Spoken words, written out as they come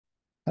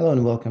Hello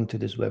and welcome to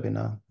this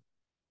webinar.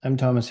 I'm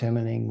Thomas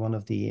Hemmerling, one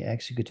of the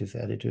executive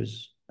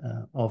editors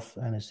of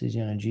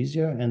Anesthesia and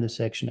Analgesia and the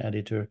section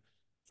editor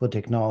for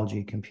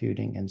technology,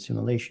 computing, and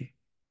simulation.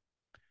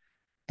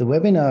 The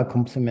webinar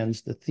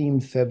complements the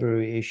themed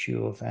February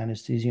issue of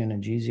Anesthesia and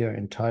Analgesia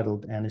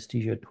entitled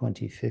Anesthesia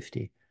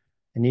 2050,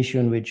 an issue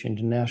in which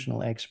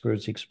international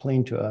experts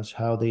explain to us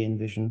how they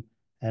envision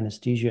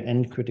anesthesia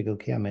and critical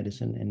care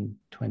medicine in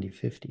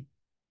 2050.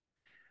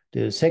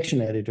 The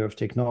section editor of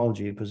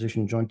technology, a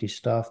position jointly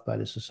staffed by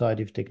the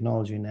Society of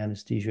Technology in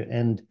Anesthesia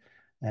and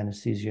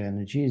Anesthesia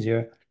and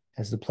Analgesia,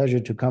 has the pleasure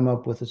to come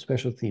up with a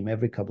special theme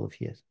every couple of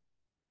years.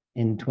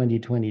 In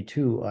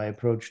 2022, I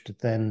approached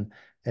then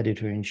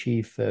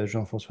editor-in-chief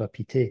Jean-François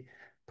Pittet,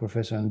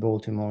 professor in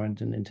Baltimore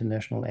and an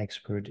international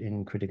expert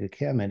in critical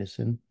care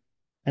medicine,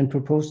 and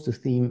proposed the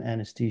theme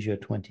Anesthesia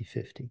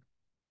 2050.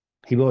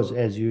 He was,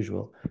 as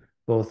usual,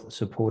 both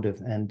supportive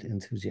and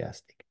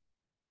enthusiastic.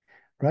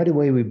 Right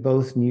away, we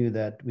both knew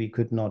that we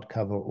could not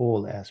cover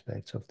all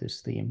aspects of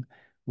this theme,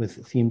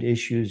 with themed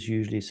issues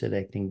usually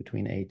selecting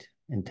between 8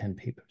 and 10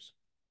 papers.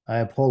 I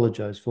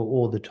apologize for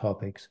all the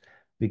topics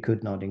we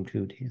could not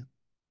include here.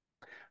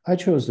 I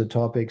chose the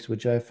topics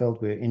which I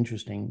felt were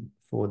interesting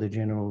for the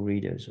general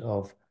readers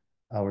of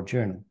our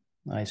journal.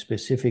 I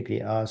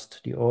specifically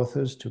asked the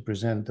authors to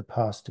present the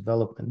past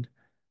development,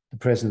 the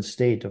present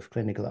state of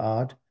clinical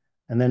art,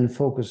 and then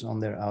focus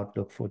on their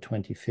outlook for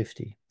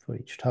 2050 for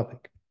each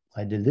topic.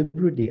 I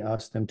deliberately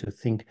asked them to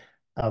think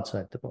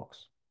outside the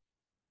box.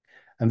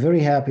 I'm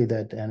very happy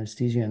that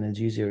Anesthesia and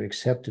Analgesia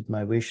accepted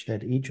my wish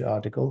that each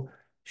article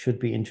should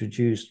be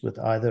introduced with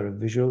either a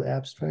visual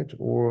abstract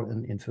or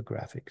an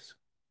infographics.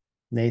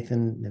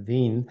 Nathan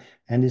Naveen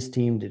and his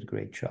team did a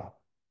great job.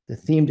 The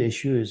themed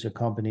issue is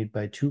accompanied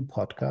by 2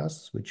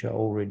 podcasts, which are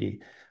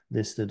already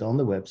listed on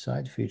the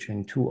website,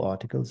 featuring 2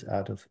 articles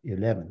out of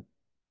 11.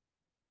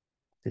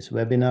 This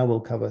webinar will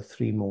cover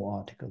 3 more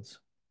articles.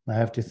 I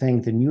have to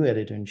thank the new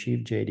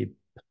editor-in-chief, J.D.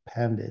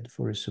 Pandit,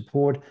 for his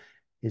support,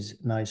 his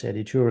nice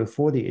editorial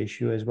for the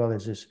issue, as well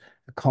as his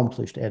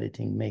accomplished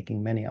editing,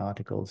 making many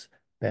articles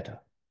better.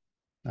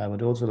 I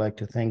would also like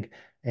to thank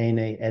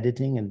ANA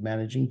editing and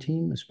managing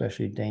team,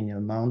 especially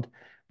Daniel Mount,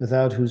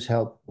 without whose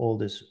help all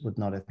this would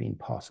not have been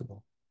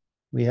possible.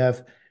 We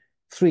have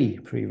 3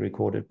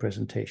 pre-recorded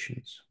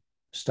presentations,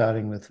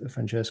 starting with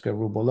Francesca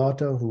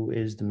Rubulotta, who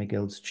is the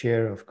McGill's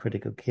Chair of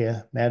Critical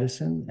Care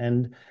Medicine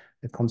and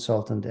a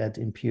consultant at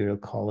Imperial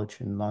College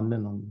in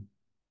London,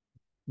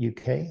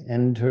 UK,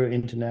 and her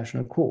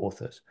international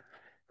co-authors,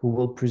 who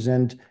will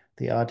present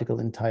the article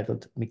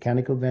entitled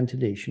Mechanical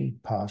Ventilation,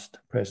 Past,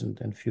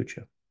 Present, and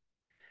Future.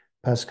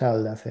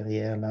 Pascal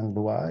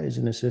Laferrière-Langlois is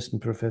an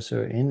assistant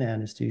professor in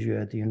anesthesia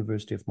at the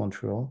University of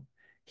Montreal.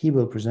 He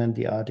will present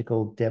the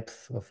article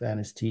Depth of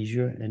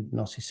Anesthesia and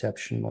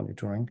Nociception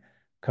Monitoring,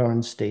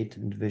 Current State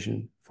and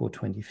Vision for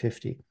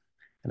 2050.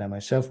 And I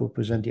myself will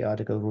present the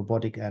article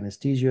Robotic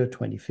Anesthesia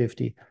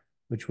 2050,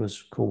 which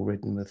was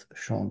co-written with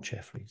Sean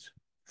Jeffries.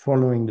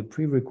 Following the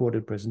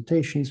pre-recorded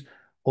presentations,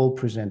 all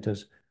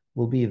presenters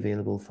will be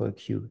available for a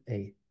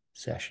Q&A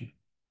session.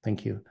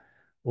 Thank you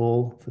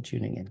all for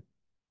tuning in.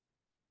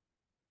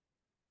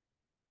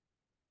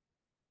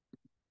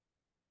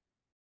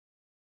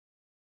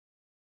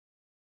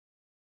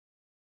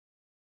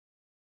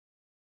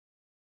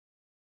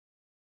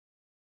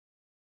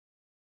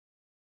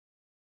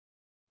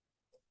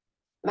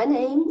 My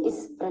name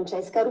is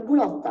Francesca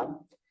Rubulotta.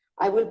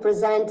 I will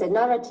present a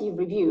narrative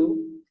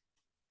review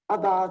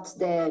about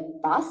the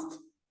past,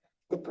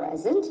 the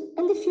present,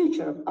 and the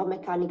future of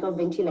mechanical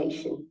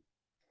ventilation.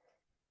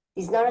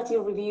 This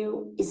narrative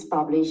review is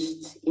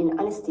published in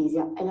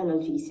Anesthesia and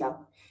Analgesia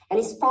and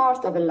is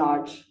part of a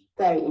large,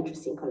 very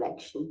interesting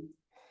collection.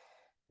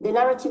 The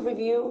narrative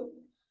review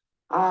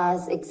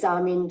has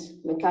examined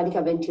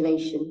mechanical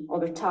ventilation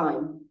over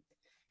time,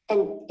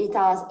 and it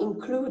has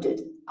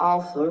included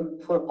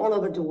authors for all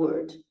over the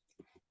world.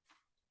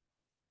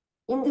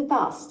 In the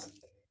past,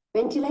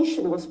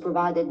 ventilation was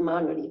provided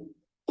manually,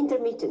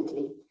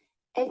 intermittently,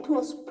 and it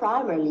was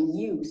primarily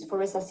used for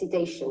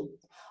resuscitation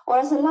or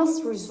as a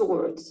last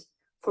resort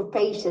for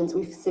patients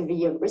with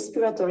severe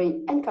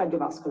respiratory and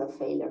cardiovascular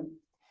failure.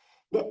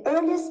 The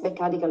earliest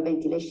mechanical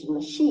ventilation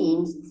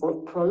machines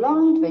for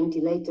prolonged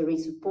ventilatory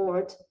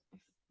support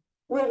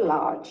were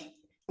large.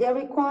 They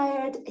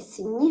required a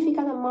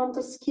significant amount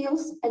of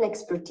skills and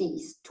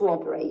expertise to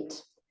operate.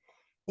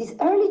 These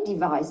early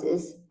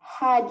devices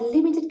had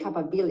limited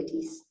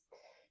capabilities,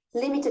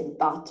 limited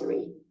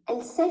battery,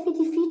 and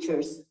safety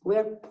features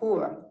were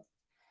poor.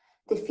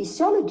 The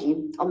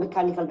physiology of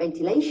mechanical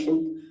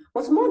ventilation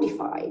was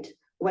modified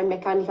when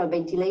mechanical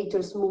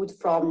ventilators moved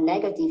from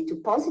negative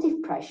to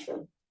positive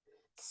pressure.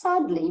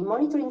 Sadly,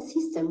 monitoring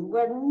systems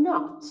were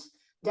not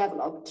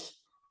developed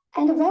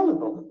and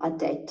available at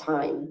that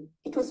time.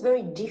 It was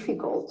very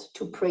difficult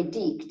to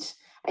predict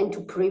and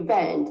to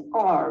prevent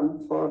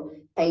harm for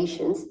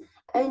patients,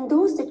 and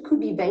those that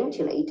could be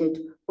ventilated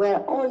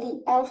were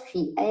only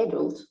healthy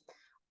adults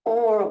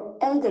or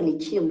elderly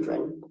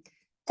children.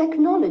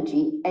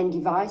 Technology and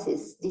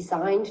devices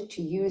designed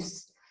to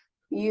use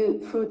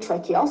through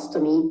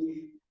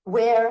tracheostomy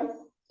were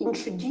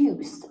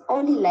introduced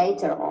only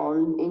later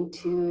on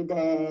into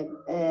the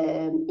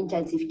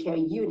intensive care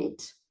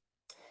unit.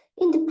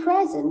 In the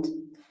present,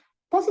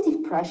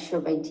 positive pressure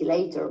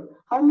ventilators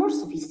are more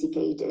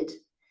sophisticated,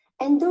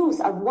 and those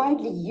are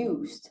widely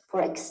used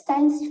for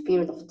extensive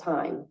period of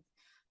time.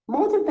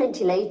 Modern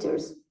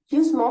ventilators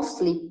use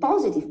mostly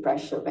positive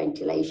pressure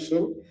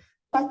ventilation,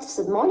 but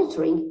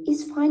monitoring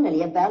is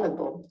finally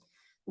available.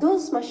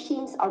 Those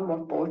machines are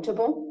more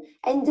portable,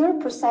 and their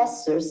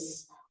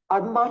processors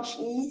are much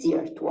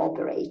easier to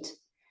operate.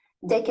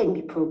 They can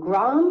be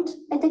programmed,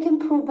 and they can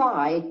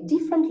provide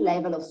different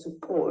level of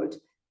support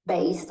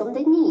based on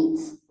the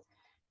needs.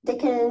 They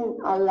can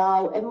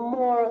allow a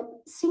more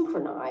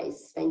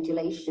synchronized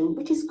ventilation,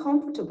 which is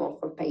comfortable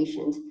for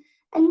patients,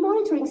 and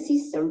monitoring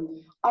systems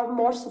are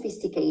more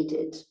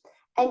sophisticated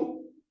and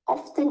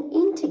often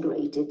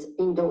integrated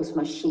in those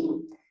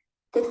machines.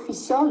 The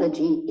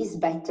physiology is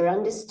better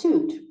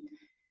understood.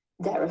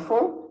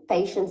 Therefore,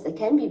 patients that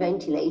can be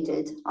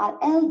ventilated are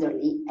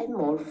elderly and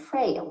more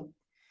frail.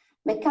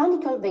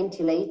 Mechanical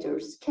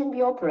ventilators can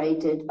be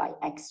operated by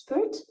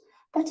experts,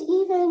 but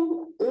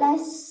even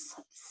less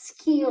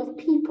skilled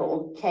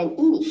people can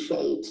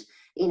initiate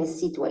in a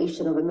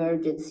situation of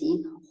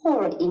emergency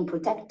or in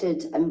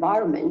protected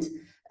environment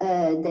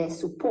the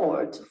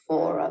support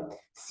for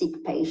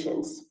sick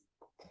patients.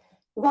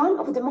 One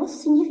of the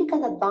most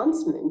significant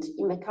advancements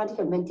in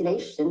mechanical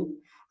ventilation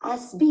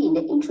has been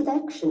the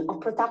introduction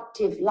of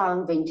protective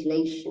lung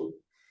ventilation,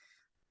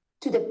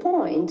 to the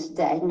point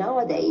that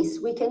nowadays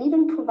we can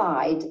even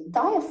provide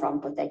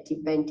diaphragm protective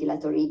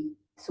ventilatory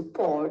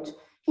support,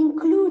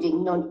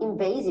 including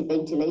non-invasive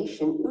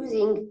ventilation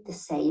using the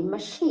same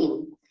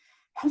machine.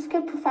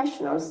 Healthcare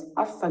professionals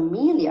are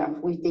familiar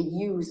with the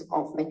use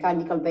of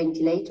mechanical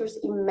ventilators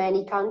in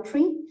many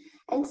countries,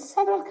 and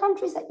several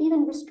countries have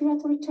even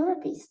respiratory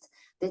therapists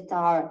that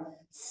are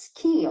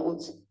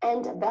skilled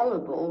and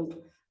available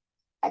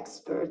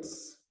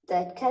experts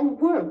that can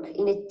work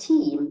in a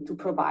team to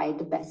provide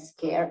the best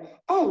care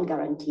and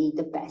guarantee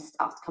the best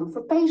outcome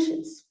for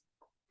patients.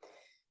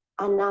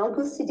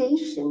 Analgesic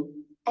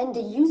sedation and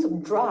the use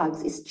of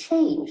drugs is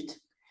changed,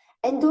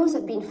 and those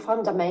have been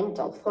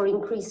fundamental for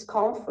increased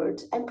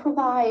comfort and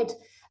provide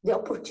the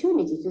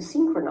opportunity to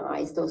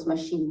synchronize those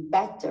machines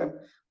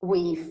better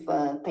with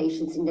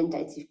patients in the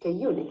intensive care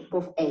unit,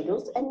 both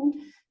adults and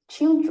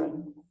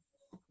children.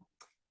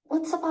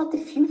 What's about the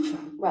future?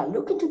 Well,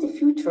 looking to the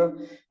future,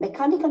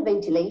 mechanical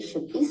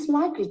ventilation is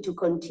likely to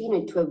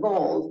continue to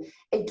evolve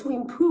and to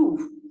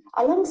improve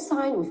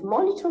alongside with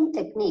monitoring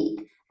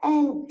technique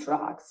and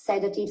drugs,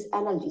 sedatives,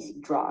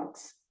 analgesic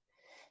drugs.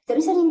 There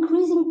is an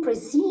increasing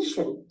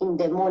precision in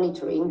the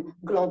monitoring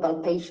global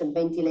patient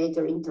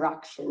ventilator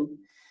interaction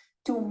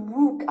to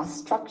look at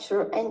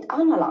structure and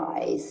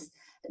analyze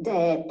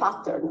the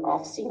pattern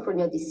of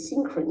synchrony or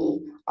dyssynchrony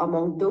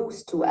among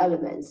those two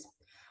elements.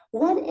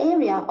 One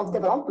area of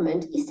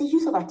development is the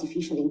use of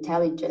artificial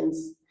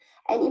intelligence,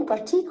 and in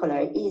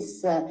particular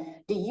is the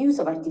use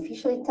of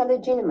artificial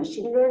intelligence and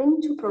machine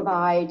learning to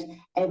provide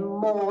a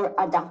more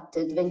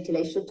adapted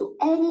ventilation to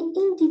any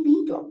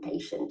individual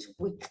patient.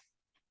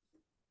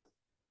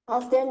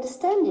 As the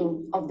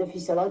understanding of the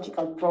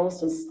physiological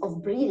process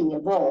of breathing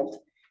evolved,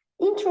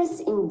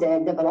 interest in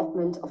the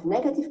development of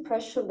negative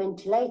pressure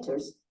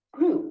ventilators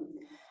grew.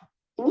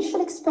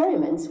 Initial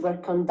experiments were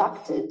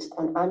conducted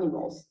on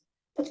animals,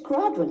 but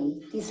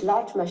gradually these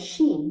large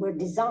machines were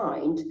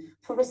designed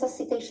for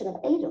resuscitation of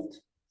adults.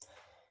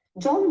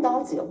 John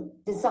Dalziel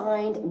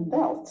designed and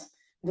built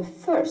the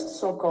first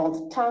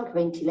so-called tank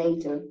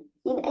ventilator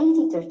in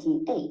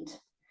 1838.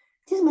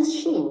 This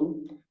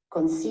machine,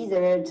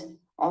 considered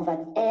of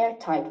an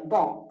airtight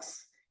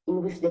box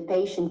in which the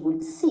patient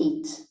would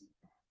sit,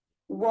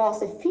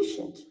 was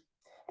efficient,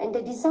 and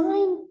the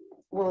design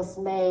was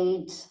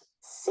made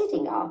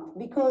sitting up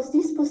because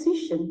this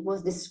position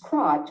was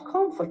described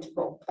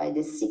comfortable by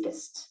the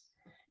sickest.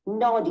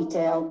 No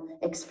detailed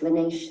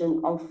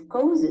explanation of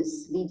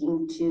causes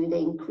leading to the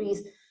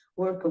increased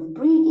work of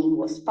breathing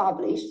was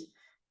published,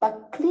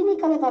 but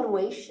clinical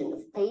evaluation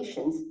of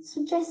patients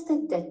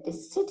suggested that the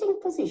sitting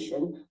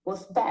position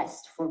was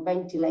best for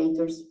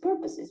ventilatory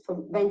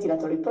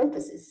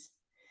purposes.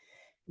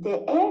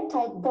 The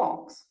airtight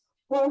box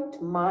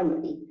worked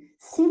manually,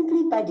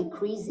 simply by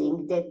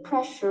decreasing the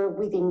pressure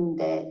within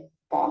the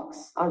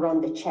box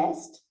around the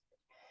chest,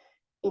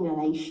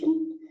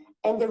 inhalation,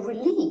 and the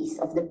release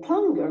of the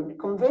plunger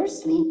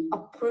conversely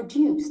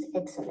produced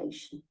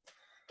exhalation.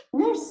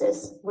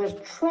 Nurses were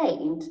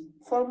trained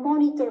for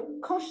monitor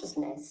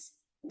consciousness.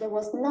 There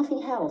was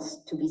nothing else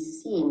to be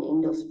seen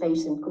in those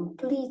patients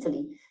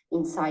completely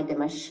inside the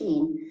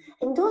machine,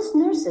 and those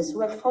nurses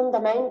were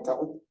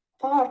fundamental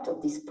part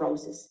of this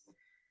process.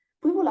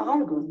 We will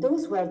argue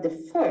those were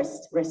the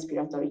first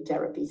respiratory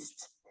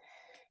therapists.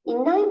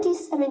 In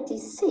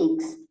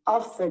 1976,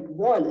 Alfred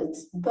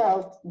Wallace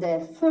built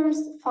the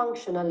first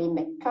functionally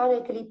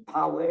mechanically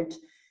powered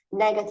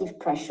negative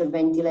pressure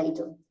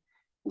ventilator.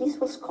 This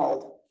was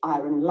called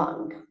iron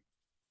lung.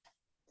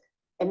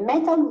 A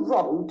metal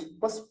rod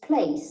was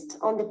placed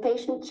on the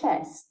patient's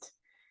chest,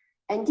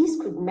 and this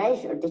could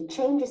measure the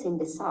changes in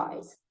the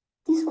size.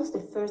 This was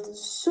the first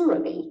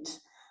surrogate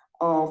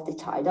of the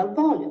tidal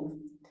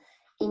volume.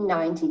 In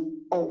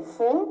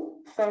 1904,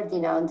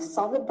 Ferdinand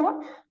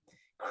Soderbrach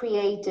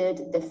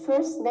created the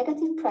first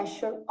negative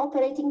pressure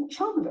operating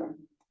chamber,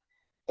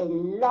 a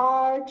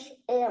large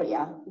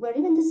area where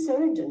even the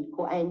surgeon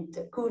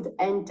could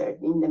enter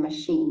in the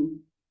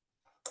machine.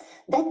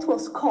 That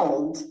was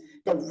called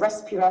the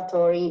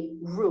respiratory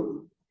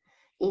room.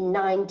 In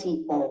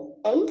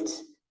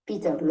 1908,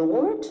 Peter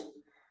Lord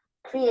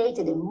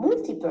created a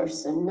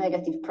multi-person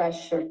negative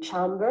pressure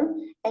chamber,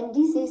 and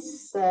this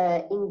is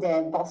in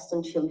the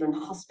Boston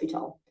Children's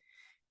Hospital.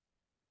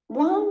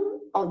 One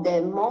of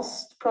the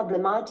most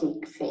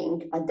problematic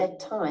things at that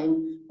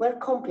time were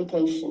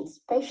complications.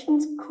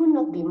 Patients could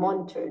not be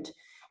monitored,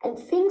 and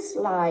things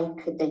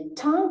like the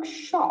tongue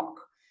shock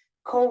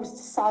caused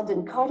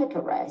sudden cardiac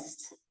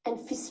arrest, and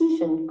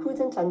physicians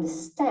couldn't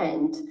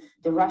understand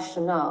the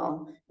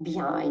rationale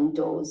behind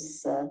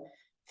those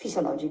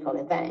physiological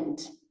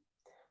events.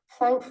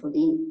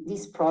 Thankfully,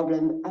 this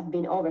problem has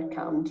been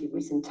overcome in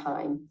recent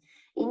time.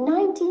 In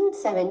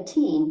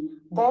 1917,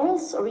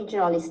 Boyle's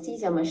original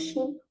anesthesia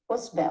machine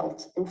was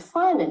built, and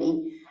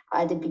finally,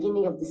 at the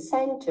beginning of the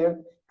century,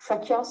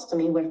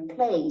 tracheostomy were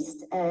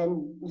placed,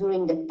 and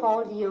during the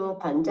polio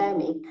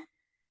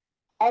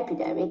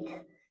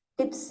epidemic,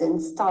 Gibson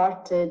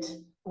started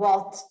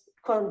what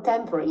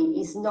contemporary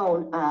is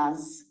known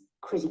as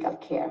critical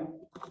care.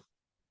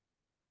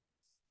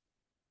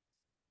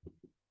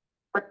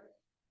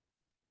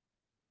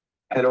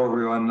 Hello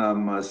everyone,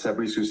 I'm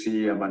Sabri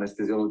Susi. I'm an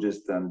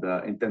anesthesiologist and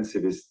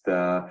intensivist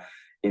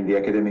in the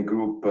academic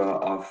group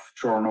of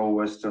Toronto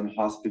Western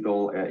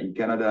Hospital in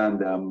Canada,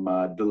 and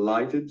I'm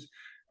delighted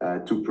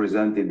to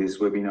present in this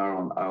webinar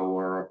on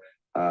our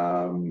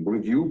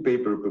review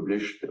paper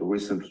published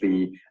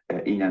recently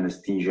in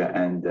Anesthesia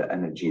and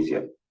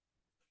Analgesia.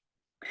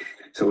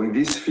 So in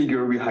this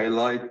figure, we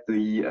highlight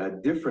the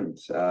different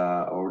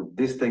or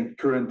distinct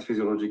current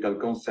physiological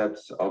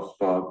concepts of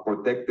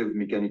protective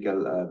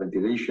mechanical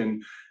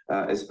ventilation,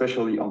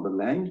 especially on the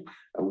lung,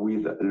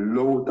 with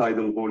low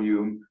tidal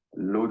volume,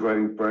 low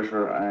driving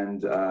pressure,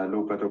 and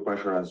low plateau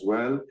pressure as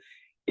well,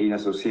 in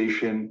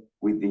association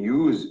with the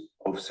use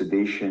of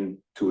sedation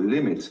to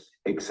limit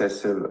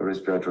excessive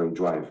respiratory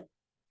drive.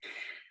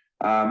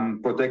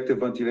 Protective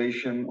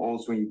ventilation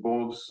also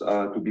involves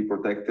to be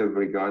protective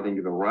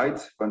regarding the right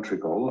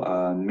ventricle,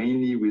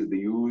 mainly with the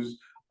use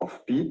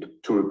of PEEP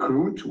to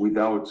recruit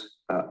without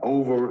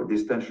over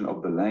distension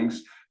of the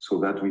lungs, so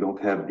that we don't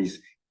have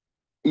this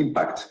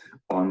impact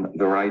on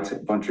the right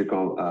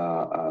ventricle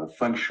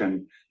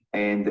function.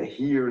 And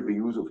here the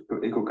use of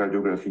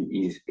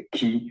echocardiography is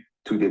key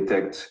to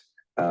detect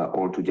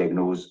or to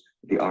diagnose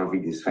the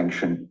RV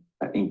dysfunction,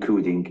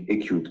 including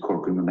acute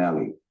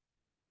cor-pulmonale.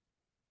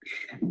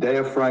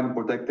 Diaphragm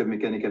protective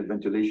mechanical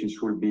ventilation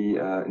should be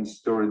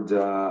installed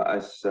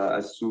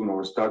as soon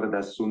or started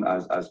as soon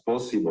as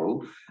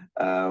possible,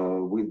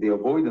 with the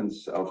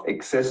avoidance of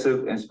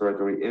excessive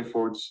inspiratory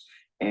efforts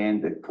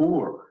and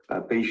poor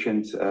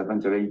patient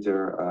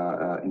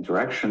ventilator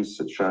interactions,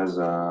 such as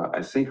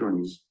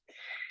asynchronous.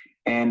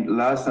 And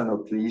last and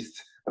not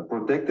least,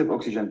 protective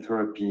oxygen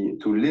therapy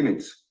to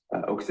limit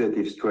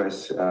oxidative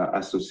stress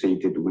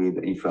associated with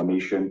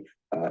inflammation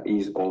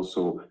is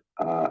also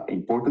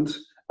important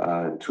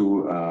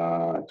to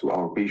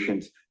our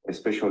patients,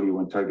 especially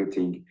when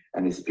targeting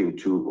an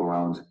SpO2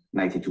 around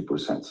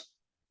 92%.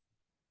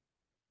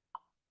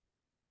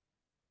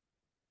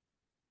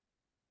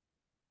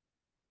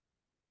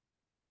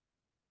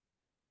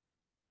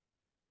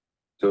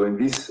 So in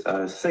this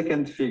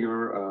second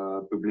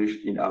figure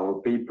published in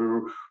our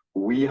paper,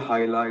 we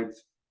highlight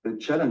the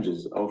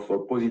challenges of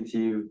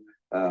positive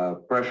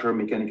pressure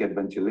mechanical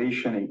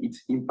ventilation and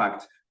its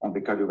impact on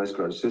the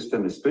cardiovascular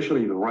system,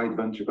 especially the right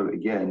ventricle,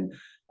 again,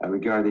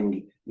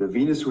 regarding the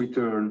venous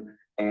return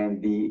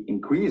and the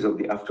increase of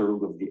the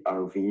afterload of the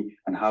RV,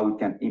 and how it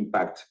can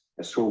impact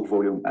stroke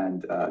volume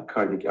and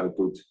cardiac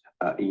output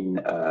in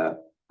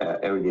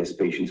ARDS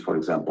patients, for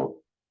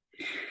example.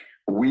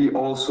 We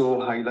also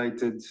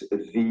highlighted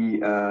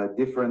the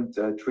different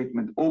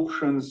treatment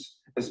options,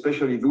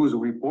 especially those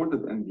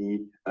reported in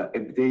the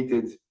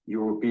updated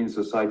European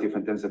Society of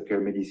Intensive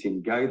Care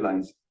Medicine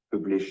guidelines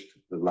published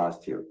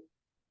last year.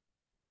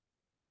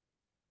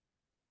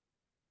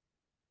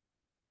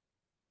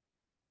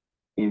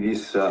 In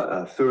this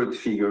third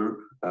figure,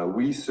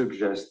 we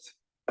suggest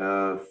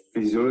a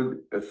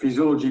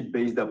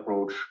physiology-based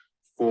approach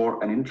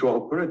for an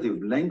intraoperative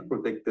lung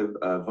protective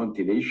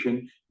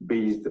ventilation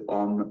based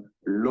on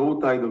low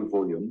tidal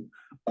volume,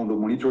 on the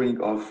monitoring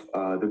of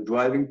the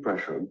driving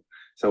pressure.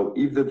 So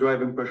if the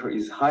driving pressure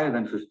is higher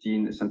than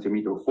 15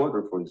 centimeters of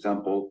water, for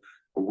example,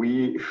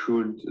 we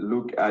should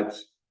look at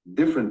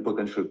different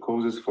potential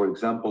causes, for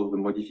example, the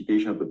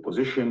modification of the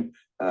position,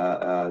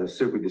 the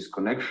circuit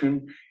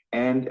disconnection,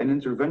 and an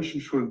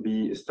intervention should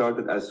be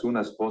started as soon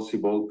as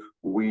possible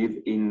with,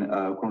 in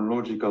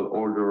chronological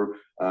order,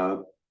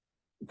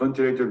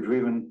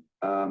 ventilator-driven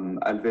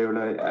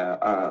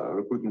alveolar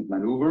recruitment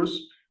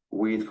maneuvers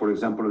with, for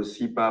example, a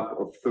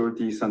CPAP of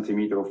 30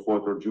 centimeters of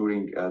water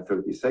during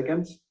 30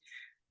 seconds.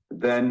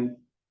 Then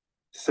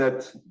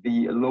set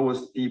the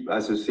lowest PEEP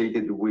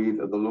associated with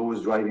the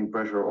lowest driving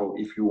pressure, or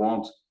if you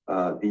want,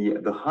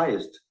 the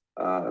highest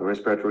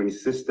respiratory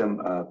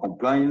system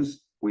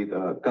compliance with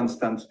a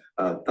constant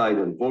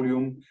tidal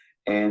volume.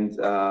 And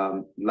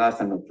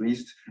last and not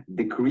least,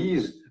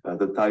 decrease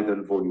the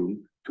tidal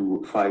volume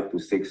to 5 to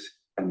 6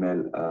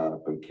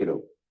 ml per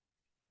kilo.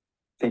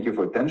 Thank you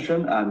for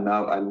attention. And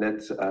now I'll let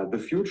the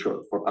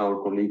future for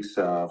our colleagues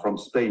from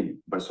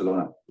Spain,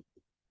 Barcelona.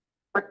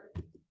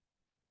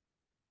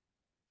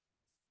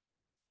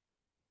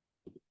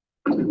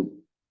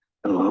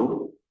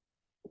 Hello.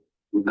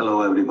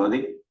 Hello,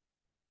 everybody.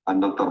 I'm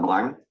Dr.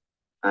 Blanc.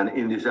 And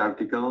in this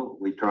article,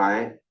 we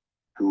try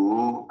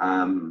to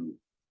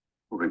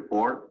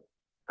report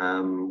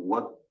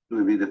what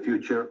will be the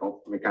future of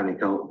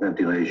mechanical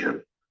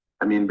ventilation.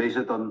 I mean, based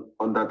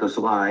on that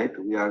slide,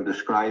 we are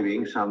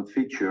describing some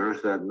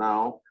features that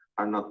now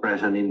are not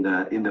present in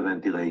the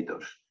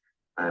ventilators.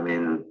 I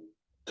mean,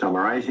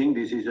 summarizing,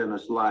 this is a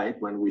slide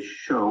when we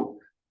show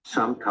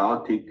some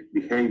chaotic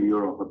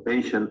behavior of a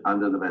patient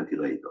under the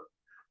ventilator.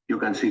 You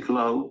can see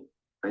flow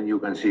and you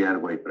can see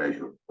airway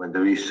pressure. When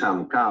there is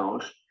some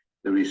chaos,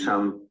 there is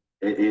some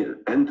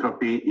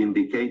entropy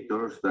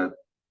indicators that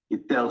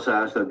it tells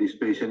us that this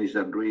patient is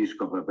at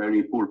risk of a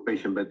very poor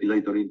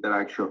patient-ventilator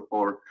interaction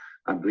or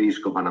at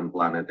risk of an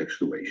unplanned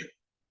extubation.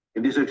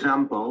 In this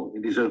example,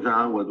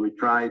 what we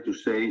try to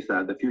say is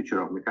that the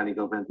future of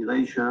mechanical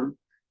ventilation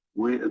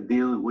will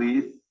deal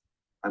with,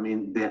 I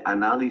mean, the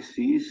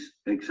analysis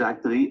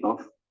exactly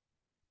of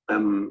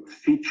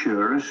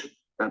features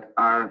that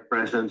are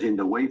present in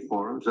the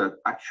waveforms that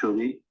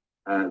actually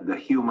the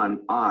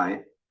human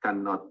eye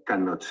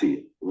cannot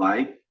see,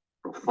 like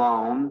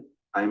profound,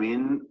 I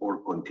mean, or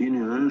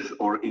continuous,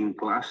 or in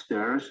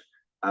clusters,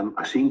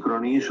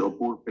 asynchronous or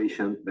poor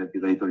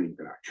patient-ventilator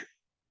interaction.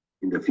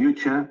 In the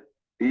future,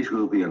 this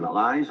will be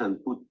analyzed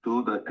and put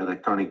to the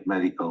electronic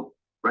medical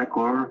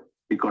record,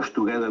 because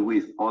together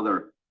with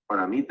other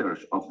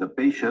parameters of the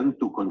patient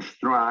to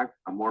construct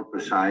a more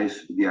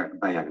precise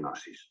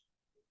diagnosis.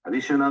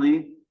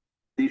 Additionally,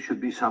 there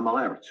should be some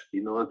alerts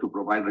in order to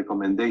provide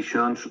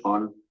recommendations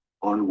on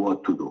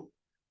what to do.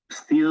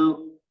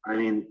 Still, I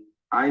mean,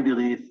 I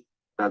believe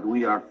that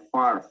we are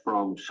far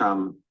from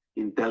some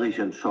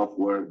intelligent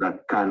software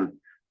that can,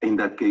 in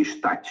that case,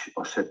 touch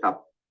or set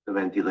up the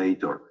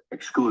ventilator,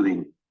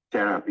 excluding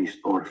therapists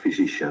or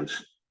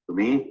physicians. To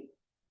me,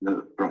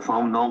 the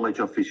profound knowledge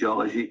of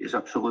physiology is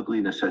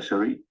absolutely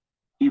necessary,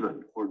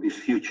 even for this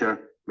future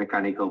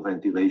mechanical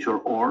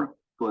ventilation, or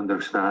to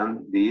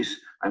understand these,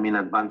 I mean,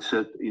 advanced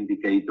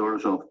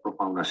indicators of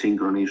profound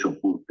asynchronous or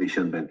poor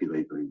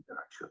patient-ventilator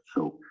interaction.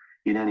 So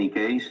in any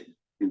case,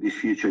 this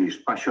future is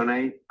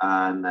passionate,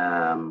 and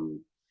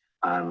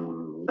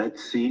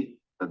let's see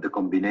that the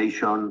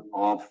combination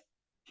of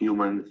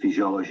human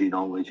physiology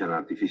knowledge and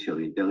artificial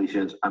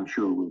intelligence, I'm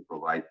sure, will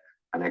provide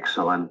an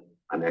excellent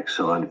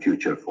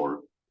future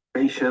for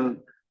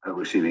patients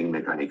receiving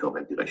mechanical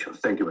ventilation.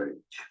 Thank you very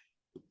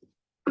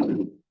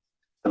much.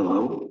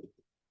 Hello.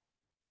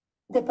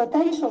 The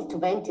potential to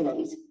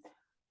ventilate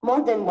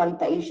more than one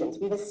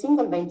patient with a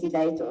single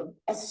ventilator,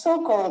 a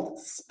so-called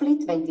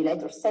split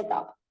ventilator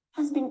setup,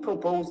 has been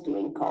proposed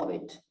during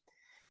COVID.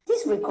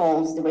 This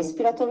recalls the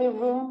respiratory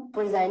room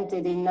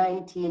presented in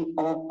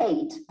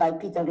 1908 by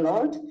Peter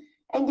Lord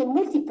and the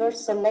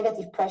multi-person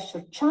negative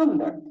pressure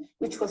chamber,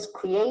 which was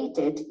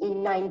created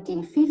in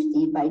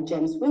 1950 by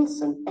James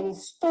Wilson and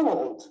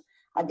installed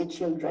at the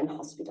Children's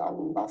Hospital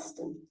in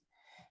Boston.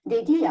 The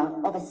idea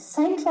of a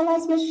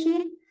centralized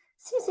machine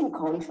seems in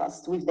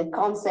contrast with the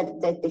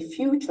concept that the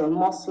future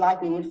most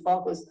likely will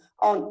focus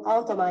on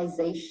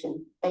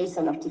automation based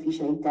on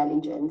artificial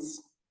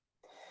intelligence.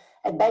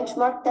 A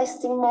benchmark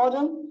testing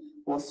model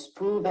was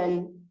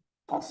proven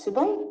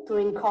possible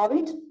during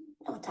COVID,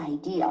 not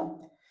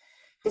ideal.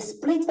 The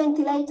split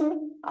ventilator,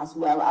 as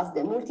well as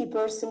the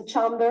multi-person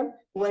chamber,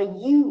 were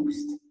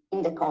used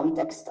in the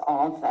context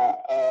of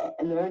an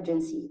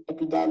emergency,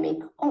 epidemic,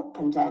 or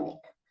pandemic,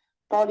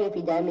 polio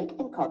epidemic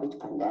and COVID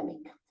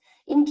pandemic.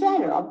 In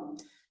general,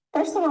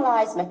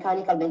 personalized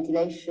mechanical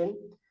ventilation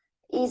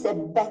is a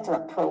better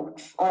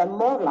approach, or a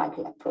more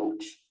likely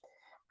approach,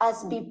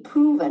 as be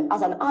proven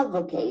as an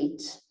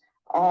advocate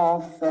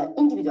of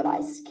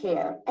individualized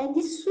care, and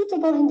is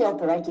suitable in the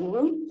operating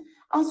room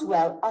as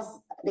well as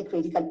the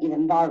critical ill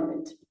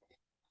environment.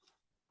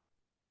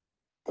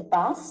 The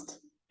past,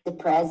 the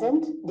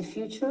present, the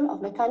future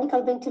of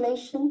mechanical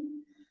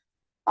ventilation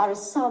are a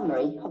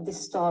summary of the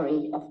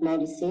story of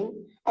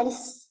medicine, and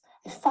it's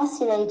a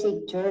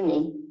fascinating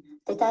journey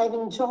that I've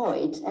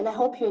enjoyed, and I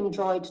hope you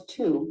enjoyed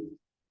too.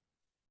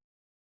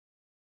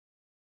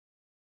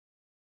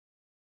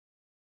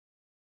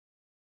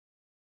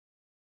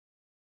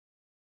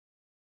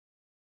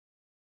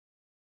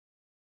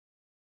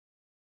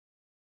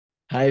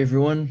 Hi,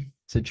 everyone.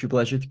 It's a true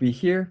pleasure to be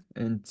here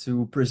and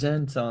to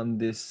present on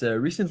this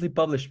recently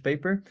published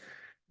paper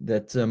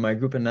that my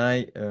group and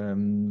I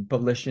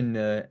published in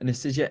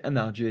Anesthesia and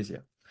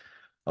Analgesia.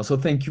 Also,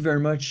 thank you very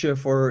much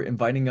for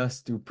inviting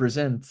us to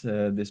present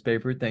this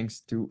paper.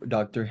 Thanks to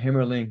Dr.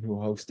 Hemmerling, who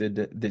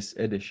hosted this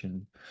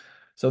edition.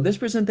 So this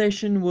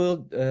presentation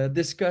will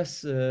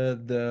discuss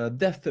the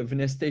depth of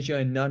anesthesia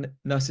and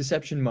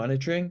nociception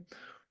monitoring.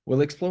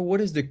 We'll explore what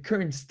is the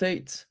current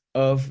state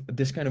of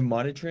this kind of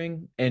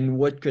monitoring and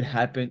what could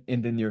happen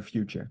in the near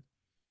future.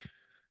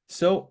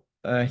 So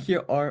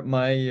here are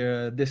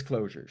my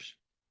disclosures.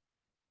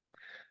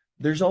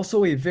 There's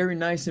also a very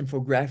nice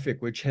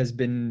infographic which has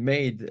been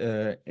made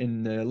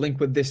in link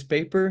with this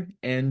paper.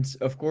 And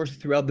of course,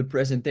 throughout the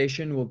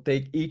presentation, we'll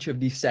take each of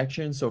these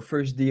sections. So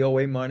first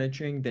DOA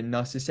monitoring, then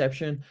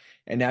nociception,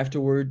 and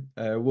afterward,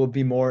 we'll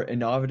be more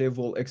innovative.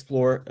 We'll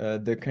explore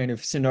the kind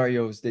of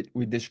scenarios that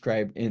we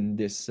described in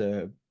this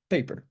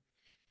paper.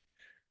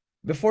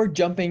 Before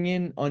jumping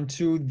in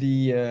onto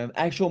the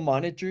actual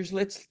monitors,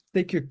 let's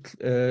take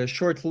a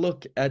short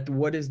look at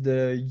what is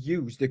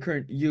the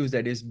current use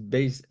that is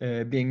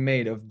being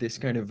made of this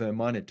kind of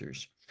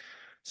monitors.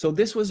 So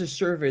this was a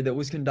survey that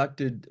was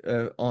conducted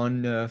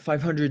on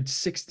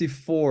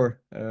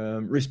 564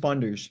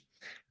 responders,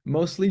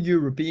 mostly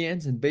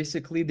Europeans, and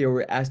basically they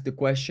were asked the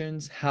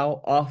questions: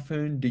 how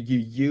often do you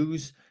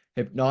use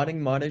hypnotic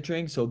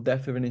monitoring, so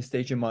depth of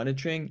anesthesia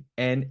monitoring,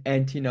 and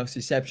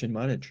anti-nociception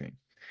monitoring?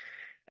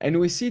 And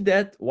we see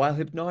that while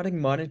hypnotic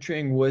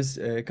monitoring was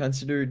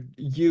considered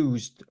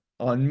used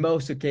on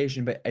most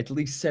occasions by at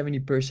least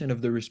 70%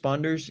 of the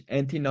responders,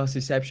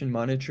 anti-nociception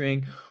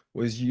monitoring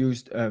was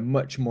used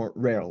much more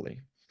rarely.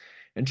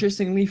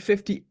 Interestingly,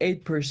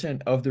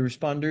 58% of the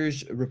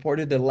responders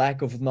reported a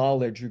lack of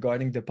knowledge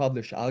regarding the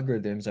published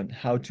algorithms on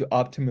how to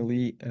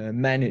optimally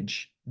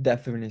manage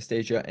depth of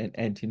anesthesia and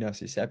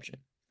anti-nociception.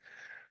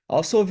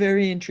 Also,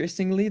 very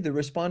interestingly, the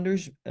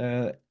responders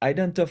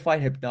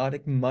identified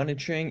hypnotic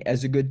monitoring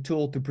as a good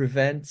tool to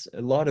prevent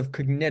a lot of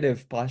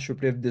cognitive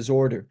postoperative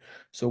disorder.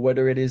 So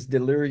whether it is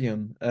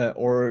delirium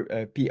or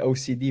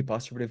POCD,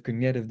 postoperative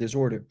cognitive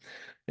disorder.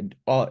 And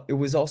it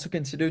was also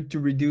considered to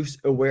reduce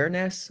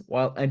awareness,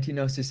 while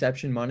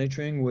anti-nociception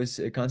monitoring was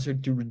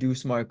considered to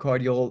reduce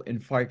myocardial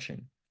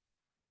infarction.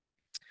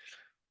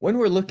 When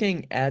we're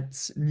looking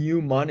at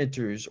new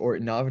monitors or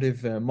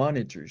innovative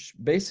monitors,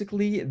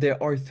 basically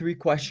there are three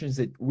questions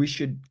that we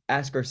should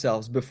ask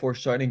ourselves before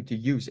starting to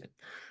use it.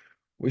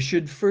 We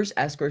should first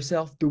ask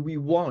ourselves, do we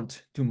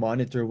want to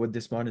monitor what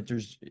this monitor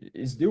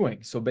is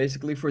doing? So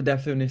basically for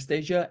depth of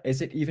anesthesia,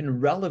 is it even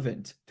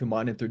relevant to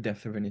monitor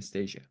depth of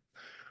anesthesia?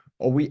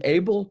 Are we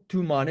able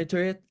to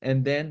monitor it?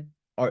 And then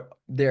are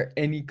there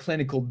any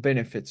clinical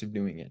benefits of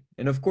doing it?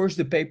 And of course,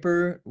 the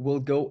paper will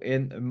go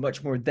in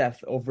much more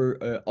depth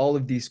over all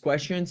of these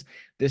questions.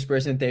 This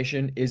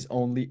presentation is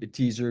only a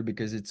teaser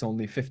because it's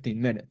only 15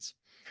 minutes.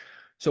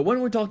 So when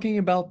we're talking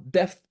about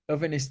depth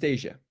of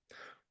anesthesia,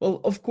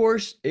 well, of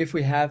course, if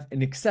we have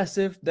an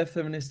excessive depth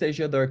of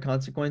anesthesia, there are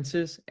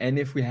consequences. And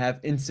if we have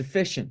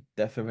insufficient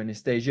depth of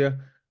anesthesia,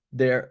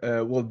 there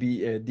will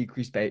be a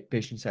decreased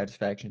patient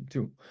satisfaction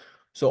too.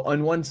 So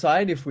on one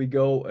side, if we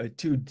go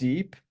too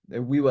deep,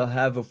 we will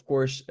have, of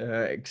course,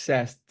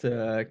 excessed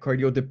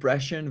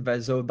cardiodepression,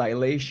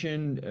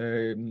 vasodilation,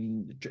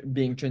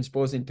 being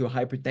transposed into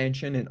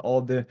hypertension and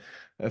all the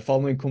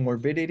following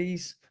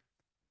comorbidities.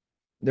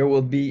 There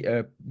will be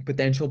a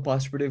potential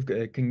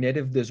postoperative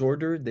cognitive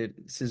disorder.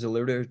 This is a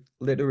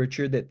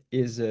literature that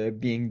is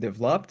being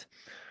developed.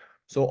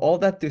 So all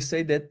that to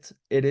say that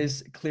it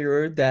is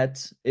clearer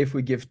that if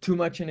we give too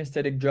much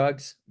anesthetic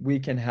drugs, we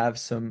can have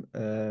some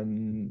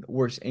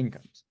worse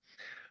outcomes.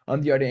 On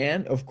the other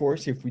hand, of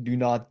course, if we do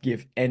not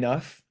give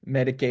enough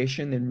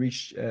medication and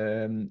reach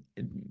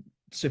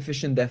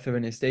sufficient depth of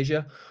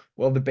anesthesia,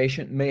 well, the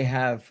patient may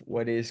have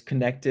what is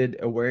connected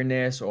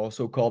awareness,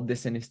 also called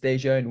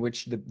dysanesthesia, in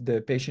which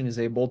the patient is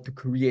able to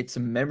create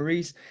some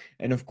memories.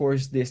 And of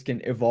course, this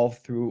can evolve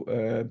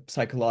through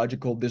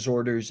psychological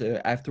disorders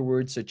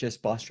afterwards, such as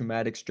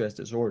post-traumatic stress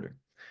disorder.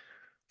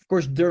 Of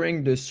course,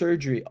 during the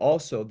surgery,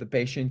 also, the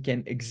patient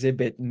can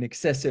exhibit an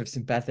excessive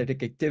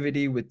sympathetic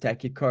activity with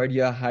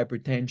tachycardia,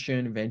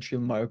 hypertension, eventual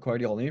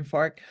myocardial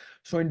infarct.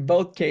 So in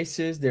both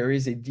cases, there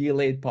is a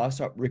delayed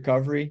post-op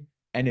recovery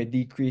and a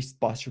decreased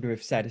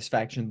postoperative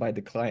satisfaction by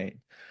the client.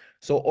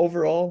 So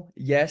overall,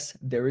 yes,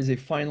 there is a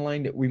fine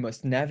line that we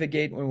must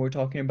navigate when we're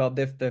talking about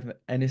depth of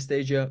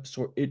anesthesia,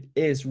 so it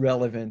is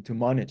relevant to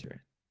monitor it.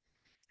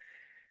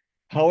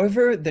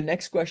 However, the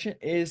next question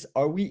is,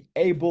 are we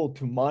able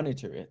to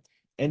monitor it?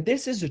 And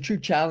this is a true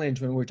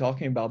challenge when we're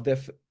talking about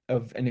depth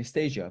of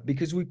anesthesia,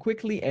 because we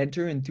quickly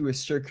enter into a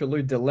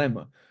circular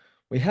dilemma.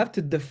 We have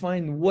to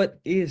define what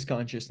is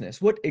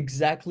consciousness. What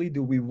exactly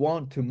do we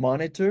want to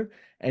monitor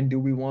and do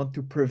we want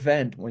to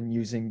prevent when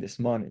using this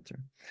monitor?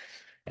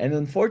 And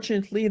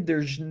unfortunately,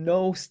 there's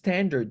no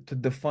standard to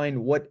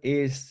define what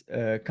is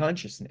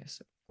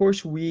consciousness. Of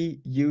course, we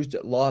used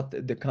a lot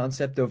the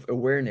concept of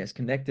awareness,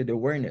 connected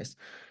awareness,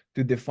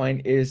 to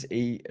define is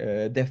a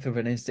depth of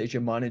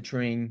anesthesia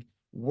monitoring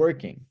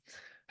working.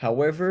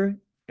 However,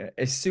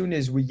 as soon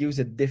as we use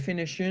a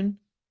definition,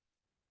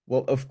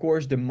 Well, of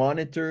course, the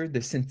monitor,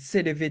 the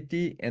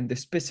sensitivity, and the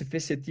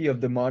specificity of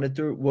the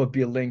monitor will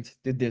be linked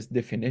to this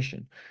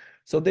definition.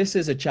 So this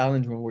is a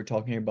challenge when we're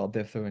talking about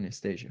depth of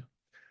anesthesia.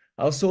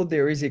 Also,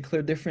 there is a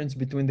clear difference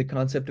between the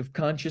concept of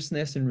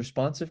consciousness and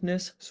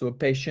responsiveness. So a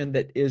patient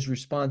that is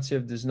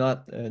responsive does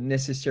not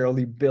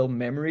necessarily build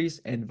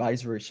memories and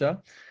vice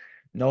versa.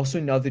 And also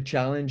another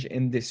challenge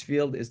in this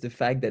field is the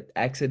fact that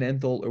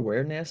accidental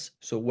awareness,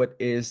 so what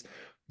is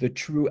the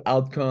true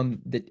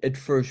outcome that at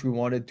first we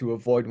wanted to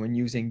avoid when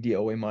using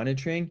DOA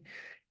monitoring,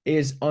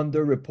 is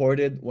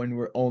underreported when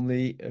we're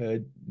only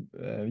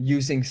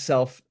using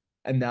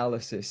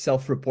self-analysis,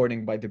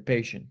 self-reporting by the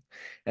patient.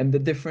 And the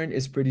difference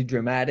is pretty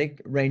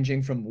dramatic,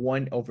 ranging from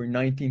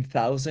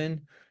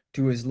 1/19,000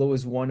 to as low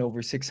as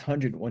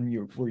 1/600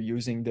 when we're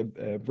using the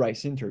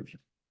Bryce interview.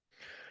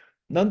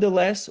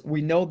 Nonetheless,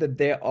 we know that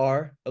there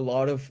are a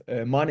lot of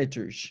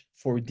monitors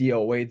for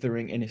DOA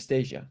during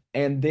anesthesia,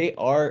 and they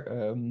are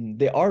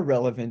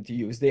relevant to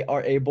use. They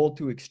are able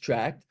to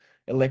extract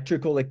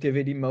electrical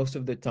activity most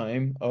of the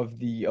time of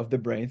the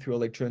brain through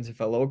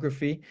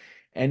electroencephalography,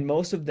 and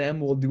most of them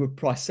will do a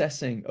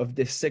processing of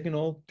this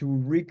signal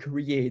to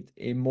recreate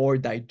a more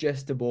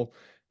digestible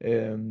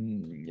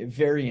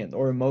variant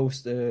or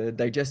most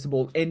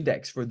digestible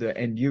index for the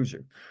end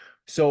user.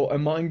 So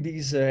among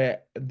these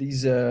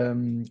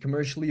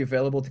commercially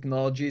available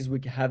technologies, we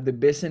have the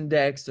BIS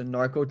index, the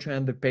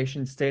Narcotrend, the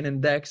patient state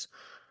index.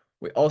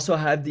 We also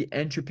have the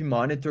entropy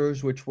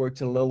monitors, which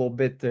works a little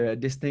bit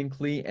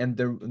distinctly, and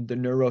the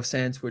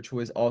NeuroSense, which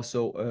was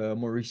also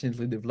more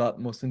recently developed,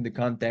 mostly in the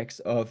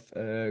context of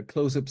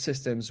close-up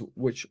systems,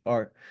 which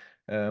are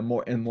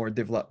more and more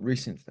developed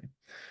recently.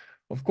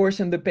 Of course,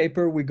 in the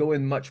paper, we go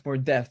in much more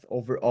depth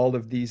over all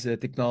of these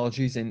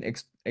technologies and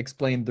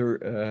explain their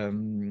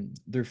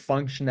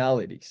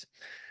functionalities.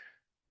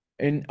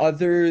 And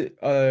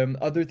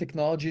other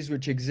technologies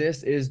which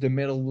exist is the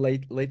middle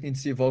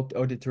latency evoked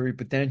auditory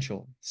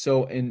potential.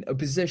 So in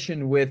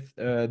opposition with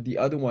the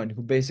other one,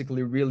 who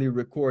basically really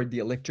record the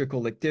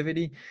electrical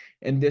activity,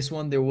 in this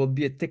one there will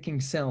be a ticking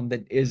sound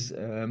that is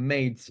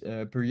made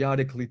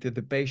periodically to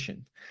the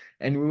patient,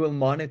 and we will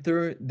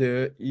monitor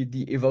the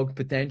evoked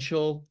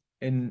potential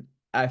in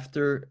the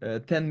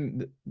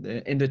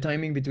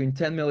timing between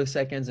 10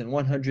 milliseconds and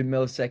 100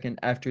 milliseconds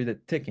after the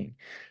ticking.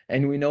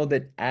 And we know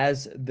that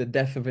as the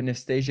depth of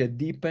anesthesia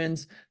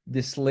deepens,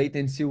 this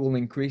latency will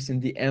increase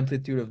and the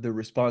amplitude of the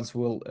response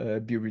will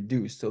be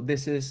reduced. So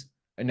this is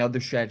another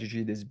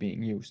strategy that's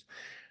being used.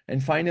 And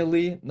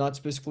finally, not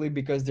specifically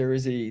because there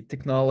is a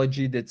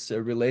technology that's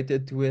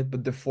related to it,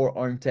 but the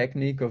forearm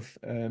technique of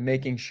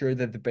making sure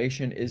that the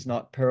patient is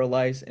not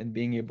paralyzed and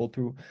being able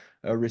to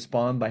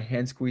respond by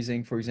hand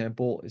squeezing, for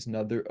example, is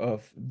another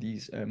of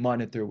these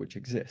monitor which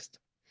exist.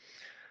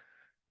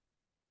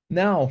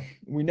 Now,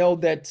 we know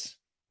that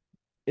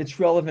it's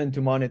relevant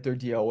to monitor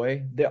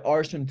DOA. There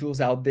are some tools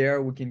out there.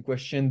 We can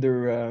question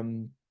their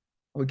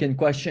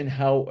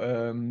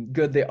how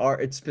good they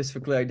are at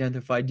specifically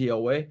identified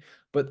DOA,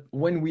 but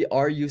when we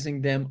are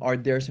using them, are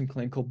there some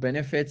clinical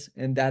benefits?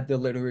 And that the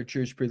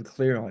literature is pretty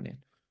clear on it.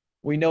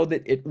 We know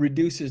that it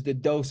reduces the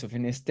dose of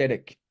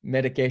anesthetic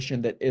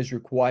medication that is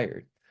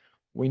required.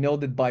 We know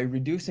that by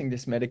reducing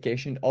this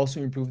medication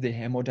also improves the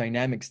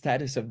hemodynamic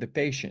status of the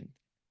patient.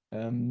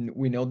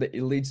 We know that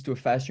it leads to a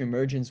faster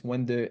emergence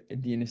when the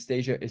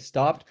anesthesia is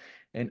stopped,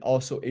 and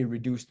also a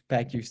reduced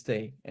PACU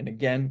stay. And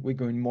again, we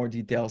go in more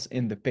details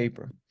in the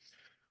paper.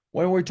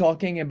 When we're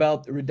talking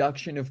about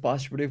reduction of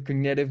postoperative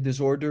cognitive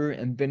disorder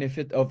and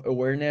benefit of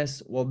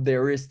awareness, well,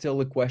 there is still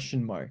a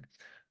question mark.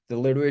 The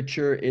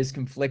literature is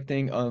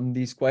conflicting on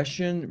these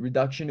questions.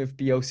 Reduction of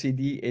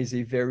POCD is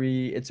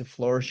it's a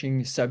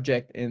flourishing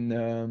subject in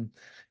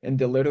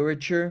the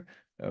literature.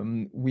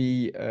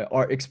 We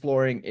are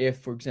exploring if,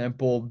 for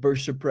example,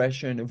 burst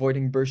suppression,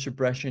 avoiding burst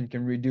suppression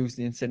can reduce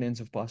the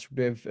incidence of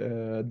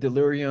postoperative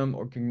delirium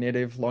or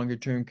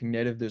longer-term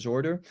cognitive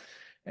disorder.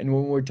 And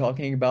when we're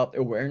talking about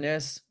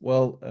awareness,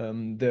 well,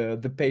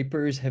 the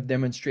papers have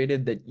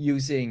demonstrated that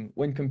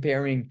when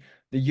comparing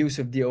the use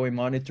of DOA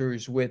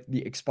monitors with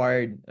the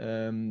expired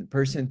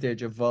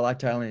percentage of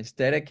volatile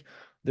anesthetic,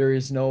 there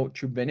is no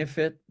true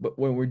benefit. But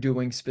when we're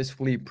doing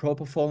specifically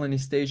propofol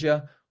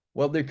anesthesia,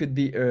 well, there could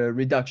be a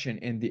reduction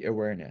in the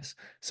awareness.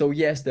 So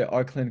yes, there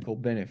are clinical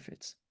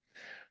benefits.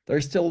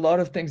 There's still a lot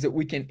of things that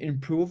we can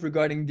improve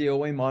regarding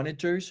DOA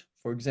monitors.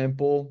 For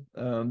example,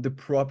 the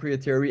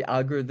proprietary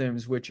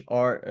algorithms which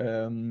are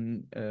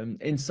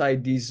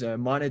inside these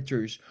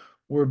monitors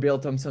were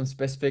built on some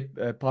specific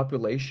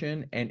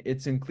population, and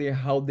it's unclear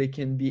how they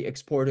can be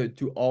exported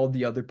to all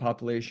the other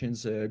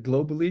populations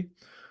globally.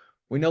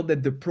 We know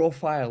that the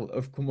profile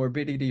of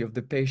comorbidity of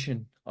the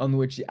patient on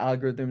which the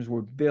algorithms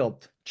were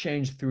built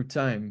changed through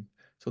time.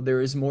 So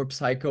there is more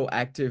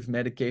psychoactive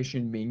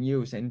medication being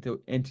used, and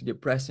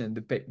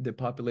antidepressant, the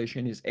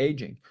population is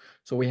aging.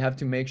 So we have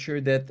to make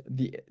sure that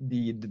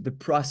the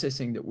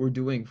processing that we're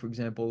doing, for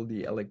example,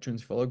 the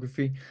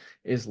electroencephalography,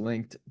 is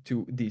linked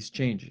to these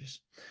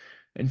changes.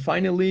 And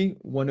finally,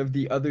 one of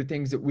the other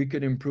things that we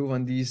could improve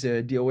on these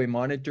DOA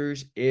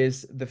monitors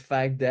is the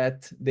fact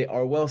that they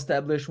are well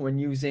established when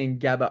using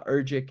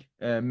GABAergic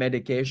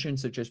medications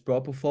such as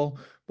propofol,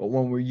 but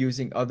when we're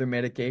using other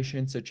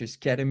medications such as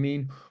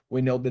ketamine,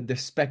 we know that the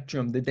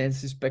spectrum, the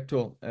density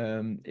spectral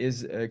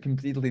is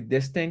completely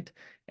distinct,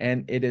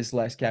 and it is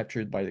less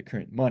captured by the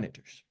current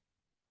monitors.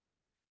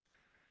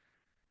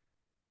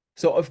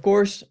 So of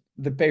course,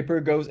 the paper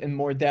goes in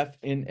more depth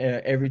in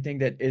everything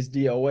that is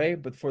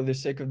DOA, but for the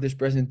sake of this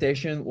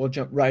presentation, we'll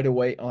jump right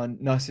away on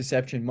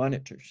nociception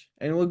monitors.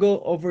 And we'll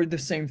go over the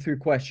same 3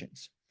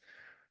 questions.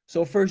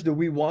 So first, do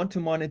we want to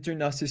monitor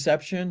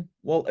nociception?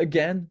 Well,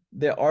 again,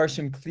 there are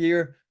some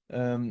clear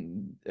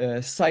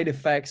side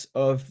effects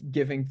of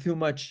giving too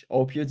much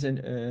opioids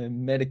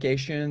and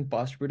medication,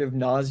 postoperative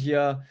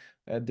nausea.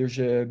 There's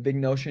a big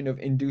notion of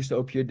induced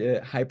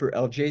opioid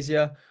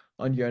hyperalgesia.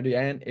 On the other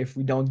hand, if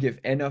we don't give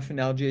enough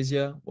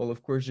analgesia, well,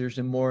 of course, there's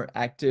a more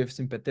active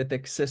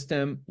sympathetic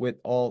system with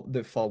all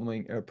the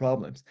following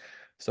problems.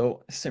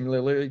 So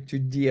similarly to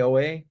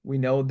DOA, we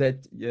know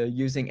that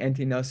using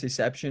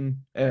anti-nociception,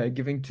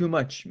 giving too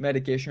much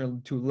medication or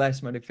too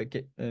less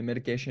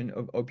medication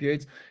of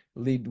opioids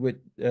lead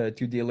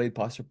to delayed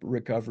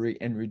post-recovery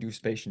and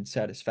reduced patient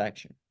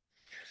satisfaction.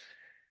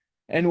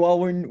 And while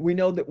we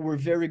know that we're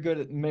very good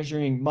at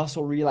measuring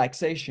muscle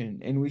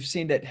relaxation, and we've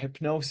seen that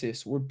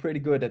hypnosis, we're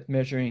pretty good at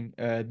measuring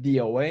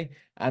DOA,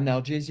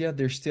 analgesia,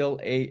 there's still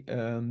a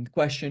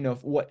question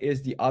of what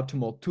is the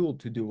optimal tool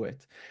to do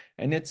it.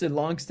 And it's a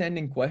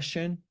long-standing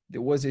question.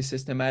 There was a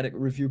systematic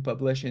review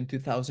published in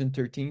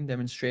 2013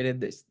 demonstrated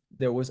that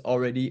there was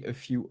already a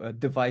few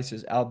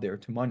devices out there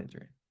to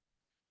monitor.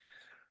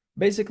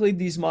 Basically,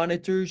 these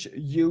monitors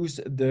use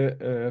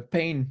the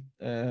pain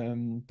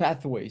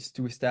pathways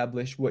to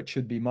establish what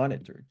should be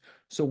monitored.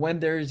 So when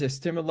there is a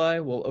stimuli,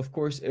 well, of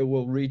course, it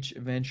will reach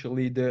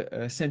eventually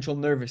the central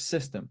nervous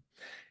system.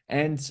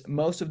 And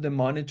most of the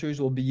monitors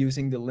will be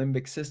using the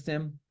limbic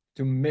system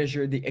to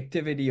measure the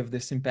activity of the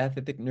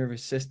sympathetic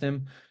nervous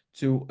system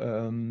to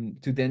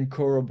then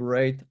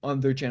corroborate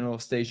under general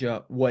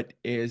anesthesia what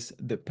is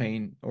the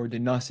pain or the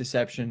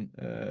nociception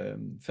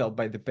felt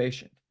by the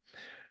patient.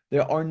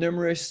 There are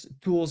numerous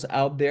tools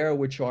out there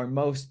which are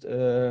most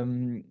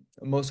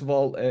of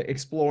all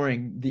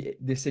exploring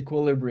this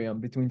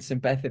equilibrium between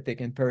sympathetic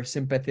and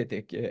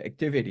parasympathetic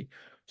activity.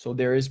 So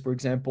there is, for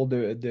example,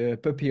 the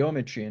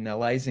pupillometry,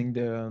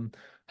 analyzing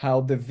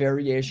how the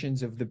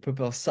variations of the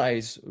pupil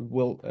size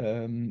will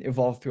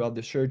evolve throughout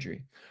the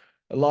surgery.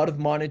 A lot of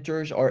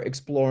monitors are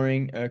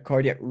exploring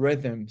cardiac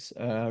rhythms,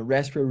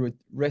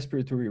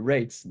 respiratory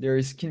rates. There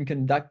is skin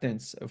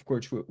conductance, of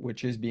course,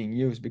 which is being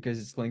used because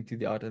it's linked to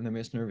the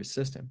autonomous nervous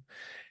system.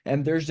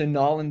 And there's the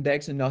null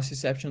index and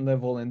nociception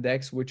level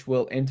index, which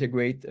will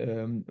integrate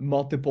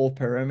multiple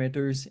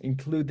parameters,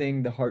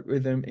 including the heart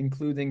rhythm,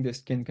 including the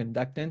skin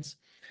conductance.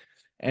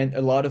 And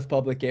a lot of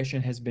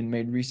publication has been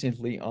made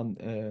recently on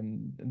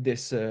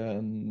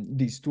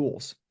these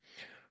tools.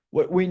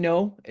 What we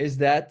know is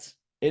that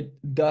it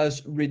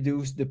does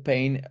reduce the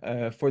pain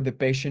for the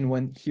patient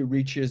when he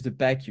reaches the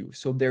PACU.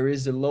 So there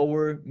is a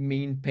lower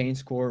mean pain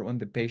score when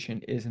the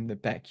patient is in the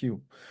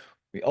PACU.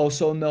 We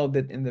also know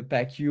that in the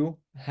PACU,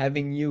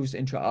 having used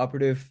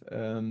intraoperative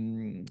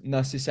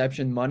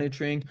nociception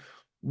monitoring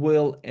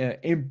will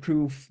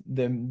improve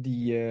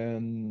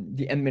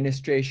the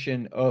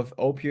administration of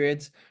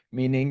opioids,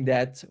 meaning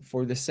that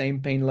for the same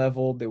pain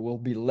level, there will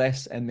be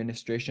less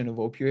administration of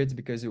opioids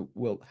because it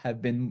will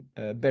have been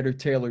better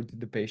tailored to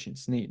the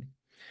patient's need.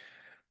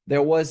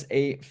 There was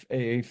a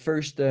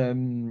first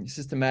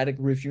systematic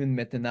review and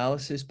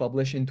meta-analysis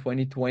published in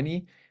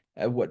 2020,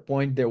 at what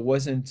point there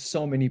wasn't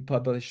so many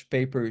published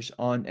papers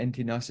on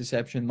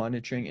anti-nociception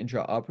monitoring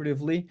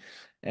intraoperatively,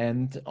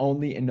 and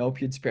only an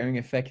opioid-sparing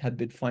effect had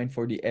been found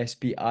for the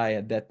SPI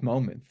at that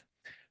moment.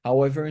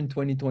 However, in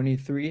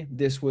 2023,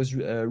 this was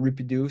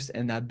reproduced,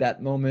 and at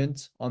that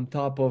moment, on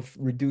top of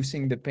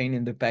reducing the pain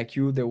in the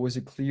PACU, there was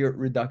a clear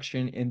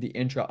reduction in the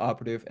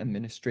intraoperative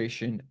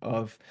administration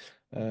of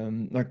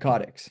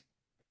narcotics.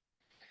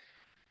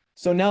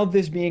 So now,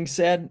 this being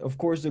said, of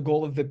course, the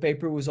goal of the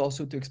paper was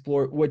also to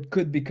explore what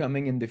could be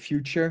coming in the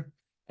future.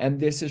 And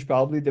this is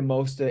probably the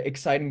most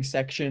exciting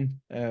section,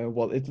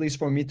 well, at least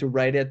for me to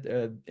write it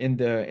in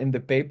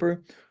the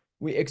paper.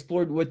 We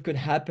explored what could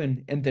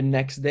happen in the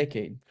next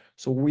decade.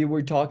 So we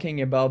were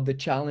talking about the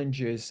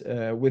challenges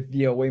with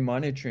DOA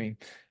monitoring.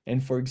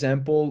 And for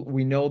example,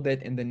 we know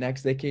that in the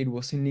next decade,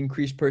 we'll see an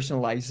increased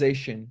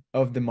personalization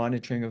of the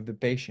monitoring of the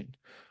patient.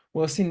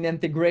 We'll see an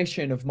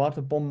integration of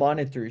multiple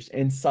monitors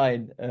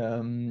inside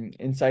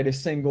a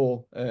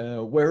single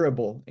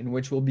wearable, in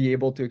which we'll be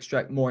able to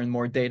extract more and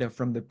more data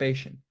from the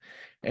patient.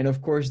 And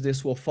of course,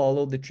 this will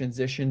follow the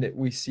transition that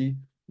we see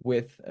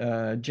with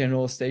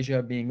general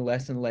anesthesia being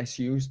less and less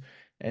used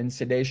and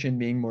sedation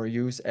being more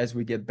used as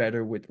we get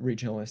better with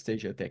regional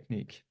anesthesia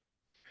technique.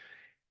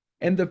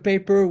 In the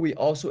paper, we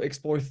also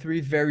explore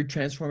 3 very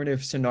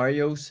transformative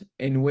scenarios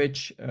in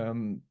which,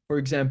 for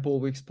example,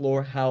 we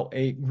explore how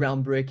a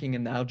groundbreaking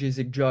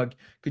analgesic drug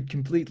could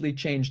completely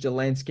change the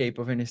landscape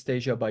of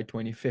anesthesia by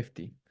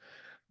 2050.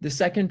 The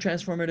second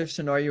transformative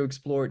scenario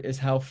explored is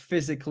how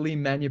physically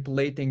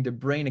manipulating the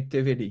brain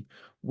activity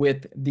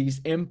with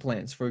these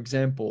implants, for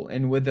example,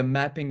 and with the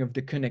mapping of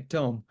the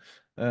connectome,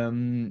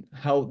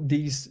 how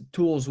these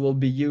tools will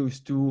be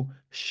used to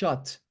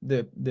shut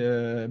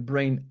the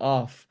brain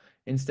off.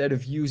 Instead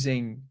of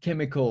using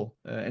chemical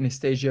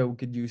anesthesia, we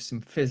could use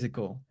some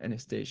physical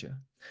anesthesia.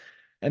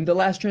 And the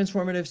last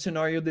transformative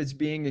scenario that's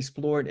being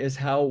explored is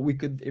how we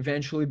could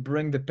eventually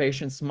bring the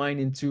patient's mind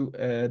into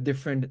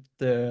different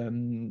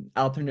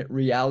alternate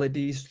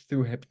realities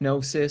through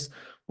hypnosis.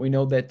 We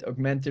know that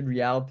augmented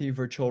reality,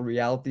 virtual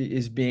reality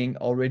is being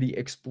already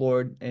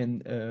explored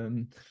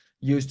and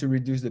used to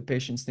reduce the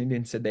patient's need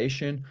in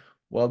sedation.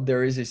 Well,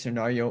 there is a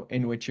scenario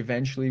in which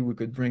eventually we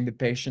could bring the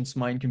patient's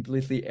mind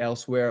completely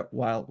elsewhere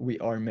while we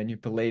are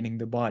manipulating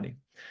the body.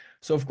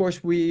 So of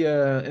course, we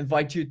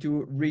invite you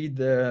to read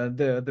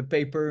the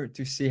paper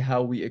to see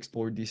how we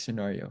explore these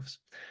scenarios.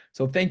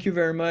 So thank you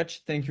very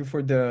much. Thank you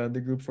for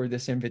the group for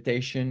this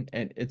invitation,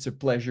 and it's a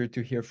pleasure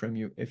to hear from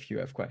you if you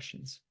have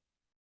questions.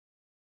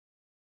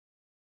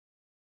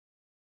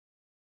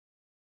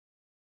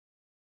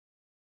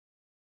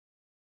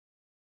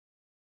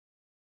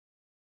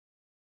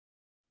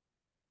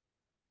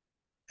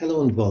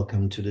 Hello and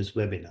welcome to this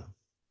webinar.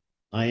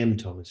 I am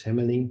Thomas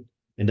Hemmerling,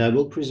 and I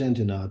will present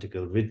an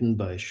article written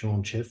by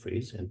Sean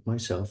Jeffries and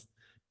myself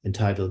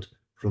entitled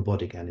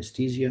Robotic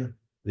Anesthesia,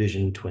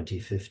 Vision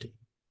 2050.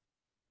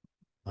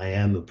 I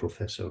am a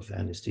professor of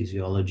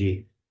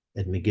anesthesiology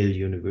at McGill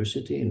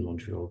University in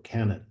Montreal,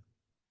 Canada.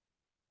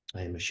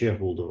 I am a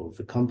shareholder of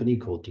a company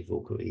called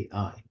Devoco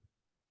AI.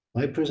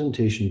 My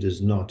presentation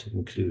does not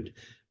include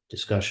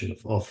discussion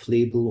of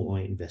off-label or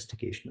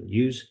investigational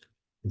use,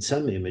 and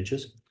some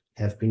images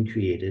have been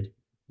created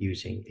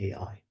using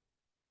AI.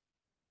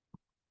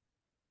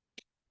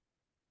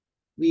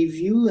 We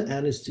view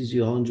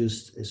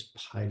anesthesiologists as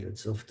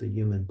pilots of the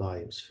human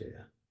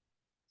biosphere.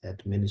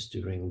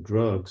 Administering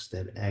drugs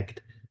that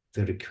act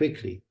very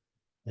quickly,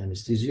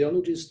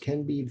 anesthesiologists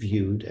can be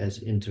viewed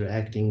as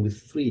interacting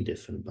with 3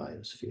 different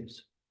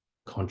biospheres: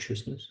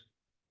 consciousness,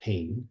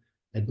 pain,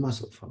 and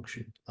muscle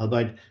function,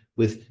 albeit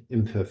with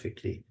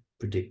imperfectly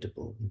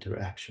predictable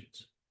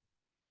interactions.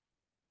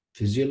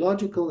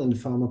 Physiological and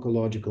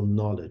pharmacological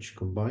knowledge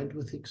combined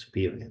with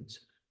experience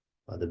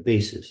are the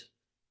basis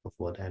of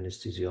what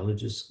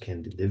anesthesiologists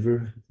can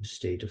deliver in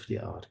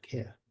state-of-the-art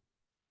care.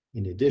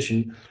 In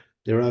addition,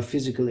 there are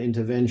physical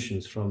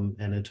interventions from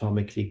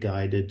anatomically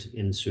guided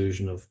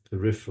insertion of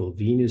peripheral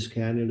venous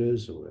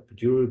cannulas or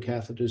epidural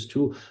catheters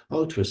to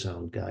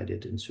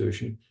ultrasound-guided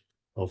insertion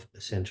of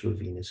central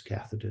venous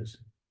catheters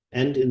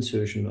and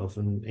insertion of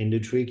an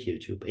endotracheal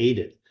tube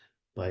aided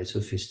by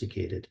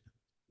sophisticated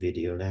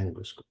video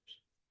laryngoscopes.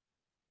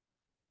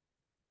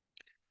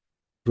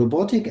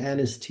 Robotic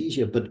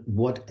anesthesia, but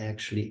what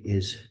actually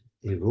is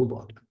a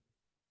robot?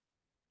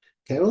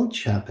 Karel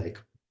Čapek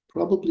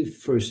probably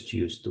first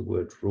used the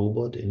word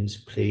robot in his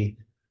play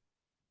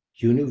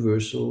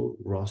Universal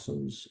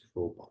Rossum's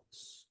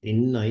Robots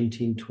in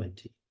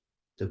 1920.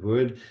 The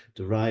word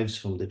derives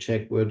from the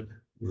Czech word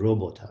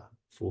robota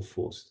for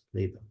forced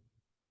labor.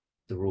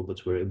 The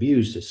robots were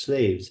abused as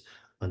slaves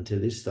until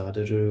they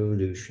started a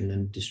revolution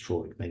and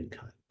destroyed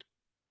mankind.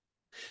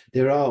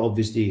 There are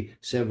obviously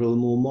several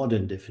more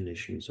modern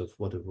definitions of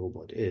what a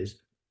robot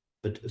is,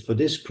 but for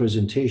this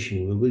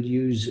presentation, we will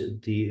use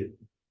the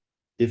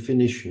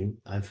definition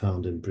I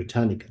found in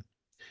Britannica,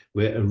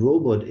 where a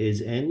robot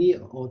is any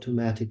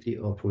automatically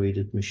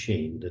operated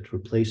machine that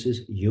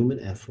replaces human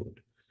effort,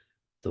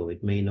 though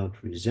it may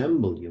not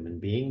resemble human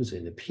beings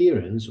in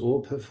appearance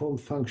or perform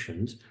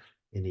functions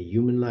in a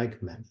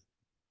human-like manner.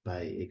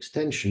 By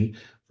extension,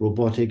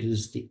 robotics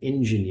is the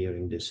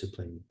engineering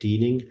discipline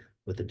dealing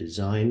with the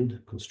design,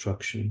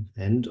 construction,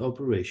 and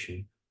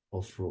operation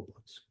of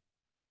robots.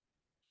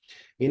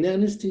 In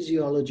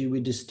anesthesiology, we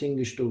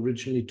distinguished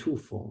originally 2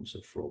 forms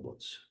of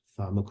robots: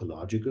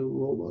 pharmacological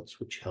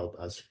robots, which help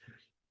us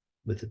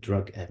with the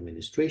drug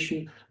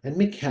administration, and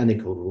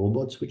mechanical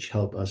robots, which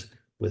help us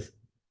with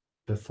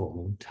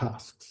performing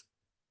tasks.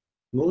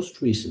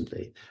 Most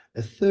recently,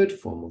 a 3rd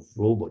form of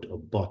robot or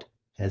bot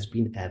has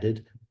been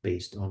added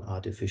based on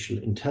artificial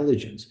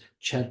intelligence,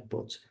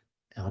 chatbots,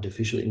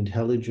 artificial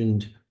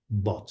intelligent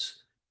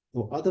bots,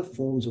 or other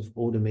forms of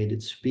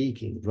automated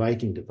speaking,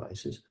 writing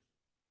devices,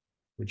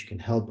 which can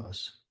help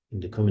us in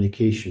the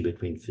communication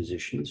between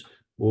physicians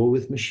or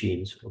with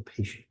machines or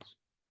patients.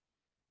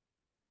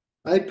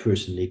 I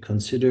personally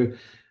consider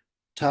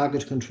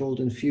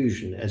target-controlled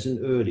infusion as an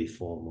early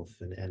form of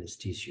an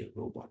anesthesia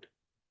robot.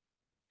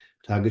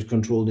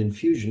 Target-controlled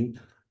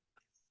infusion,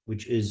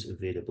 which is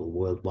available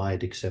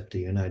worldwide except the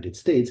United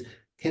States,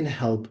 can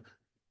help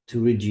to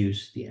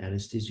reduce the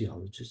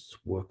anesthesiologist's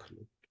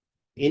workload.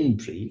 In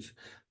brief,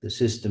 the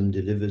system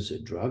delivers a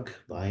drug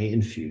by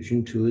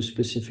infusion to a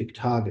specific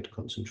target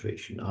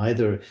concentration,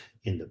 either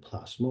in the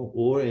plasma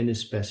or in a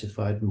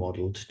specified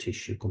modeled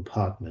tissue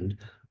compartment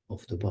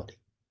of the body.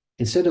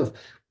 Instead of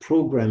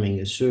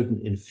programming a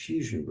certain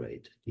infusion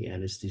rate, the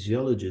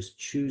anesthesiologist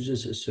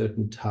chooses a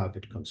certain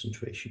target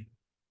concentration.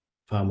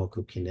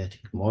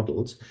 Pharmacokinetic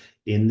models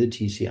in the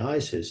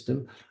TCI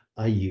system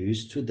are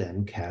used to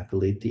then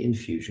calculate the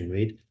infusion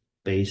rate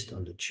based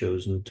on the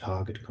chosen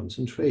target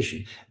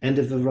concentration and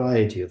a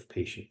variety of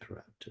patient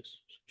parameters,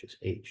 such as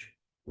age,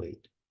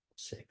 weight,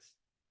 sex.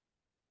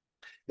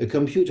 A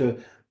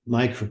computer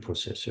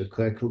microprocessor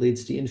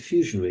calculates the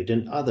infusion rate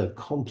and other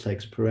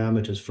complex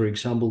parameters, for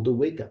example, the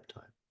wake-up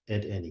time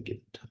at any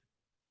given time.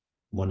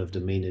 One of the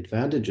main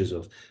advantages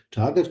of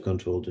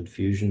target-controlled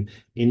infusion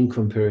in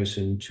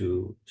comparison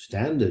to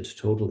standard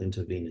total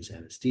intravenous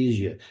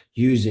anesthesia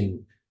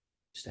using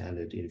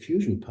standard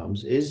infusion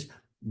pumps is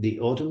the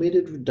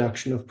automated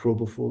reduction of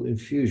propofol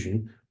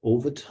infusion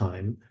over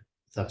time,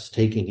 thus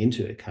taking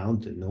into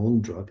account the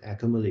known drug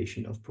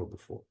accumulation of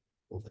propofol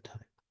over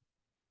time.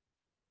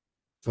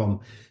 From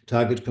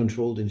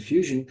target-controlled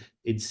infusion,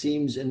 it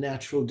seems a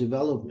natural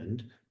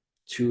development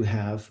to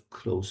have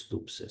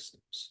closed-loop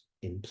systems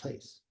in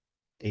place.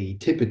 A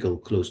typical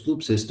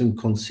closed-loop system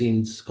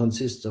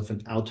consists of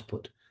an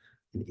output,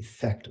 an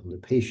effect on the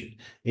patient,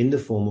 in the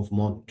form of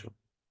monitoring.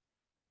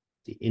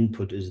 The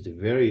input is the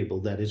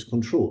variable that is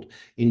controlled.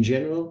 In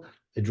general,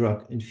 a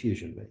drug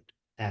infusion rate.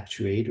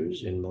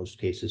 Actuators, in most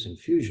cases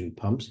infusion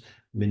pumps,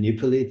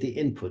 manipulate the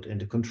input,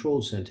 and the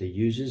control center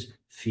uses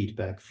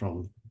feedback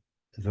from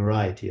a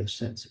variety of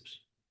sensors.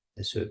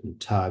 A certain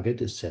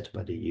target is set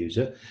by the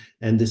user,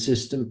 and the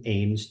system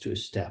aims to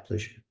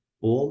establish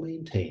or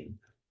maintain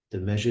the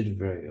measured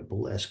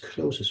variable as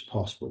close as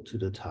possible to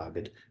the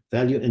target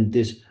value, and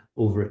this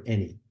over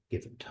any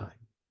given time.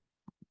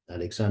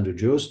 Alexander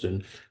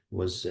Jostin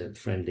was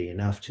friendly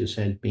enough to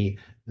send me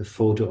a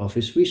photo of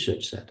his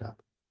research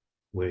setup,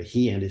 where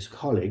he and his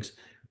colleagues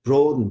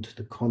broadened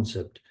the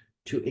concept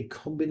to a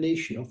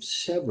combination of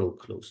several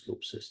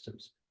closed-loop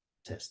systems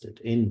tested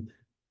in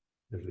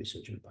the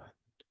research environment.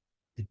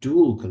 A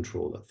dual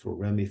controller for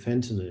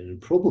remifentanil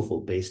and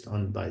propofol based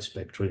on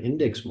bispectral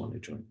index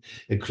monitoring,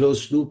 a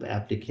closed-loop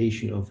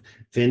application of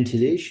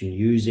ventilation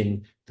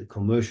using the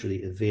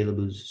commercially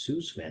available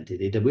Zeus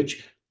ventilator,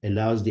 which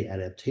allows the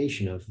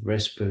adaptation of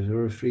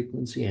respiratory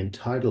frequency and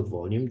tidal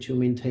volume to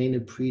maintain a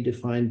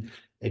predefined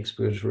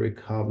expiratory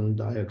carbon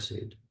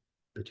dioxide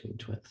between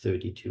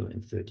 32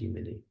 and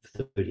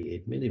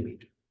 38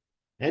 millimeter,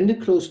 and a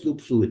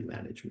closed-loop fluid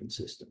management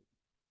system.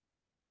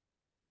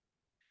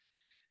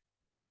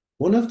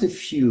 One of the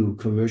few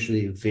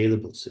commercially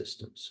available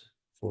systems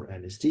for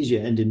anesthesia,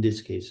 and in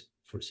this case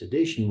for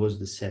sedation, was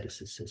the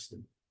Sedasys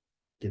system,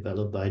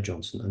 developed by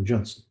Johnson &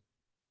 Johnson.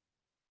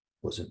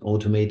 It was an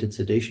automated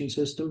sedation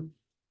system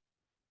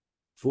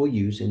for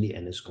use in the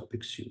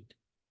endoscopic suite.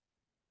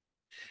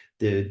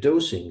 The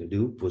dosing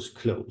loop was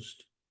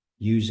closed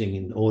using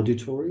an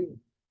auditory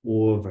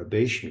or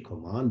vibration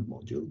command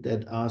module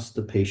that asked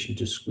the patient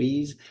to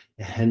squeeze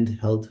a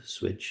handheld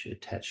switch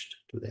attached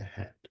to their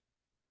hand.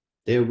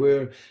 There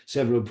were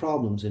several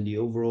problems in the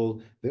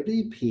overall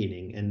very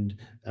appealing and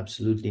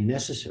absolutely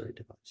necessary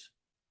device.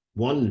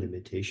 One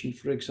limitation,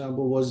 for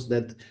example, was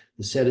that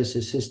the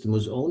Sedasys system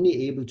was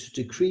only able to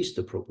decrease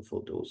the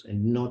propofol dose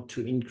and not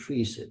to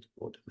increase it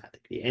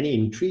automatically. Any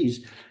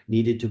increase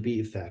needed to be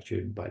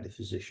effectuated by the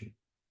physician.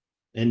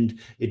 And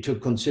it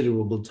took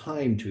considerable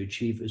time to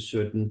achieve a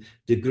certain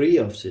degree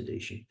of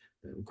sedation,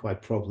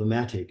 quite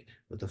problematic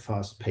with the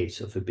fast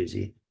pace of a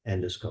busy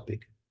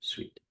endoscopic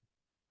suite.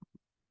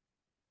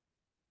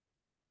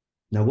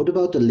 Now, what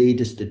about the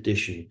latest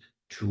addition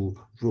to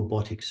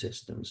robotic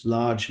systems,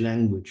 large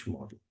language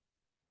model?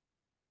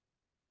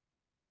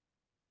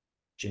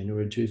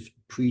 Generative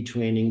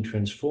pre-training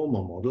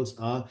transformer models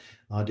are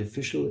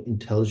artificial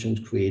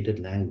intelligent created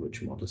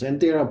language models, and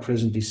there are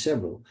presently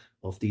several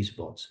of these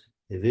bots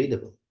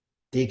available.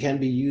 They can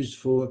be used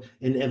for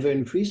an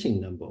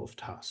ever-increasing number of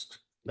tasks,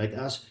 like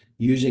us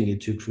using it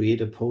to create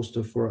a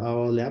poster for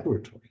our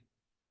laboratory,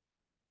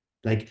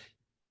 like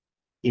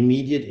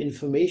immediate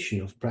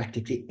information of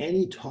practically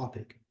any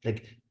topic,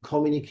 like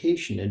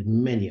communication and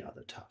many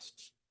other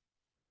tasks.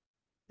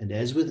 And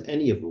as with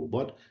any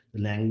robot,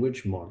 the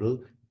language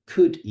model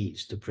could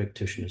ease the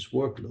practitioner's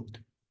workload,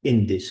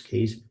 in this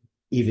case,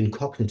 even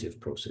cognitive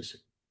processing.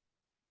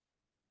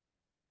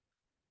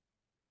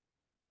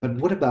 But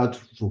what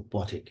about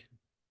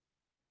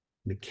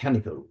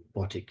mechanical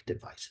robotic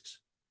devices?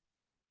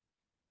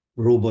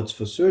 Robots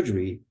for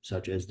surgery,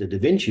 such as the Da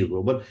Vinci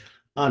robot,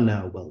 are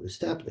now well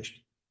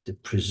established. The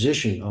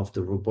precision of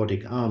the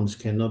robotic arms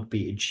cannot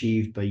be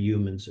achieved by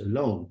humans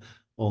alone,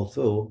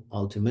 although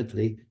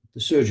ultimately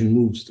the surgeon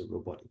moves the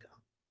robotic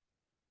arm.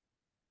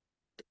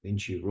 Da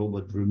Vinci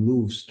robot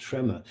removes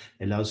tremor,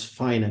 allows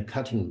finer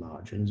cutting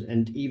margins,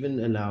 and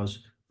even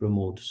allows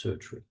remote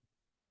surgery.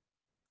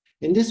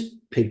 In this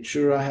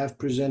picture, I have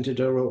presented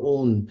our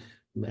own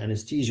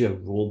anesthesia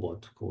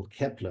robot called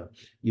Kepler,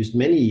 used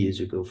many years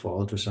ago for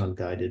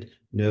ultrasound-guided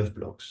nerve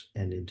blocks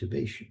and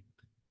intubation.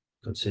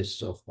 It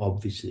consists of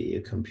obviously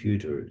a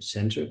computer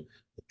center,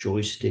 a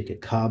joystick, a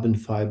carbon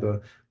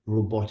fiber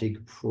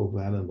robotic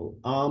programmable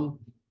arm,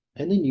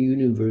 and a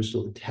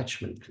universal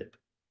attachment clip,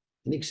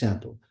 an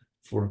example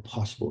for a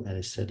possible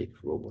anesthetic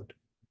robot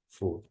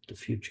for the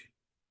future.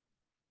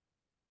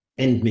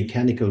 And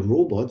mechanical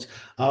robots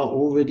are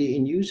already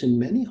in use in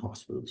many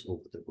hospitals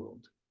over the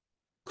world.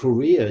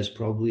 Korea is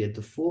probably at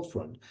the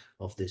forefront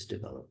of this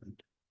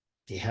development.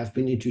 They have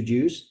been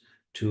introduced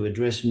to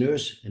address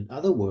nurse and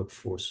other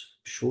workforce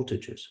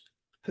shortages,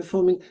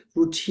 performing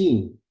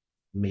routine,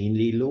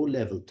 mainly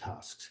low-level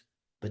tasks,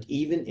 but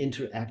even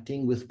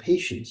interacting with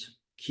patients.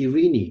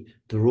 Kirini,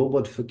 the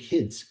robot for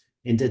kids,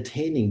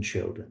 entertaining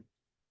children.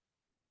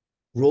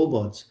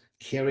 Robots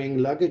carrying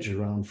luggage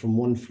around from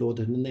one floor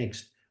to the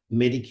next,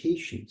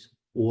 medications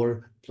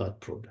or blood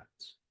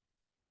products.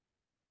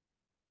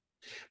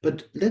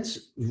 But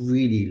let's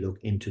really look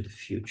into the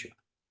future.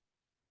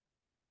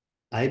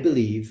 I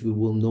believe we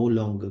will no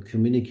longer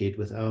communicate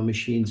with our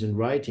machines in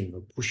writing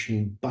or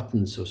pushing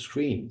buttons or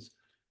screens,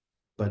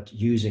 but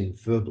using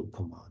verbal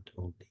command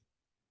only.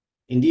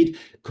 Indeed,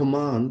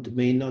 command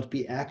may not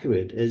be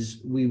accurate,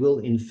 as we will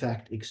in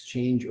fact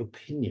exchange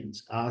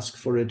opinions, ask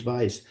for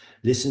advice,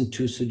 listen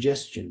to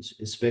suggestions,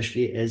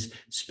 especially as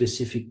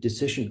specific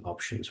decision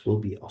options will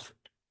be offered.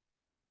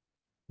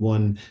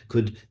 One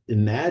could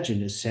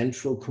imagine a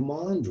central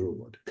command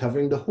robot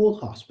covering the whole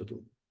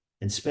hospital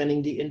and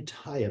spanning the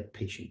entire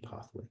patient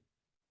pathway.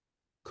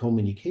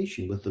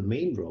 Communication with the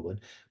main robot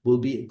will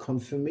be a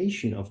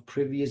confirmation of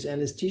previous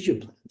anesthesia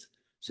plans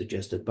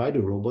suggested by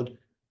the robot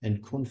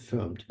and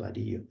confirmed by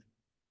the human.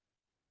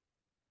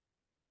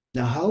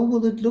 Now, how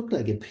will it look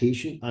like a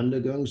patient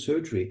undergoing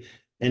surgery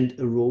and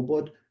a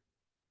robot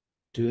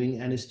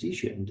doing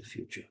anesthesia in the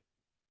future?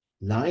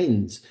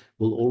 Lines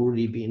will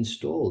already be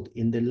installed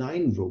in the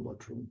line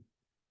robot room.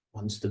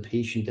 Once the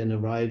patient then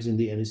arrives in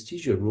the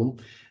anesthesia room,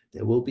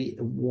 there will be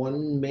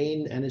one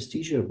main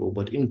anesthesia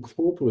robot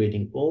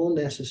incorporating all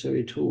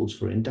necessary tools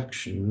for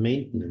induction,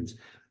 maintenance,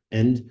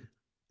 and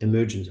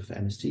emergence of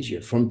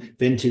anesthesia, from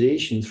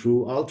ventilation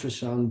through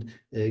ultrasound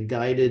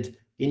guided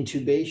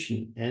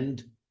intubation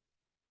and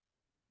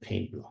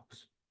pain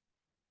blocks.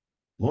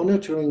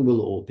 Monitoring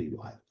will all be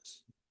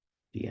wireless.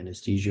 The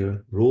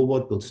anesthesia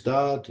robot will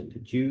start and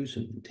induce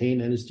and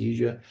maintain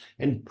anesthesia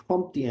and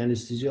prompt the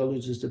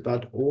anesthesiologist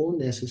about all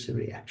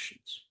necessary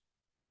actions.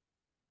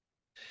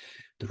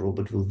 The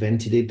robot will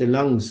ventilate the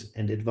lungs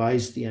and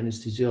advise the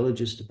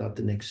anesthesiologist about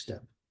the next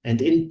step.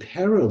 And in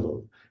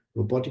parallel,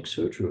 robotic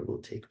surgery will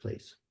take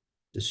place.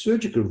 The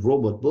surgical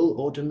robot will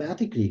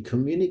automatically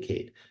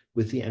communicate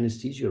with the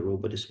anesthesia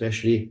robot,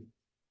 especially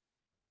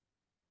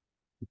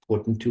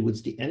important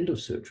towards the end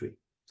of surgery,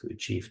 to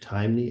achieve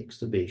timely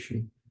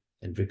extubation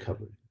and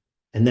recovery.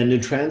 And then the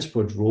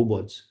transport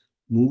robots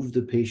move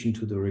the patient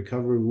to the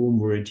recovery room,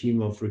 where a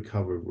team of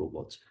recovery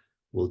robots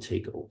will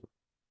take over.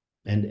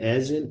 And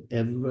as in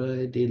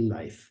everyday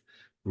life,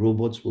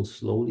 robots will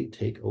slowly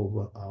take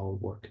over our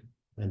work.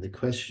 And the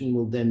question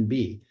will then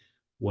be,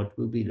 what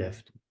will be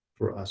left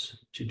for us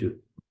to do?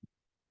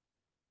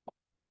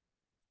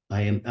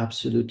 I am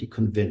absolutely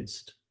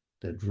convinced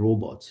that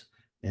robots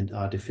and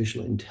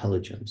artificial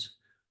intelligence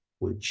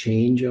will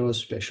change our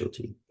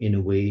specialty in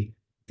a way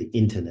the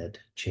internet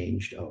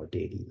changed our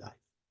daily life.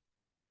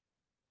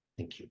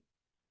 Thank you.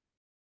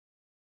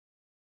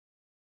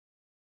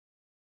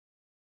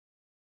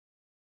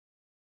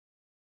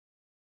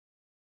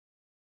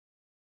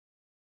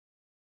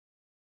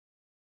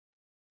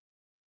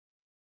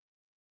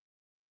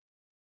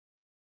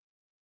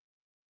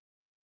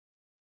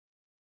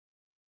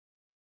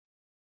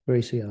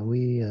 Tracy, are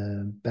we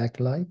back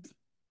live?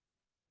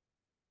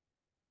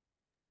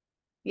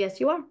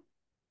 Yes, you are.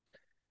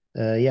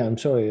 Yeah, I'm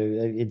sorry.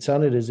 It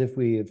sounded as if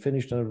we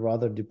finished on a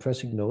rather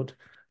depressing note.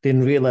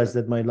 Didn't realize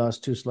that my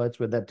last two slides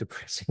were that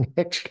depressing,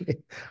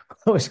 actually.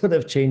 I would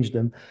have changed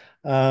them.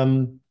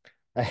 I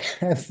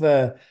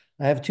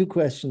have two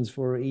questions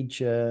for each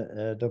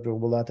Dr.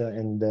 Rubulotta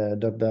and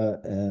Dr.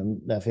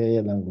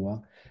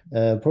 Laferrière-Langlois.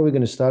 Probably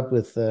going to start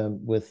with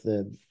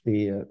the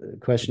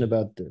question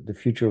about the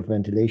future of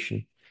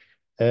ventilation.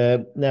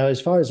 Now,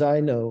 as far as I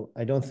know,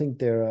 I don't think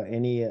there are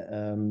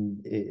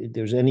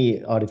there's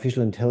any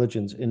artificial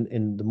intelligence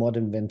in the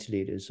modern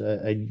ventilators.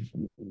 I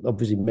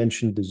obviously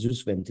mentioned the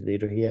Zeus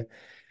ventilator here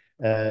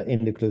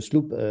in the closed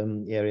loop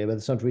area, but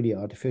it's not really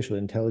artificial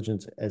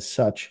intelligence as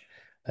such.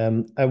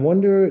 I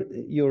wonder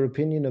your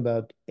opinion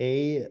about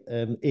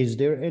is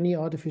there any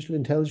artificial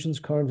intelligence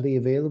currently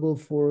available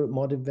for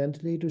modern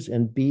ventilators?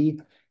 And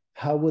B,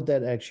 how would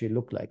that actually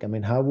look like? I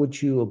mean, how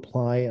would you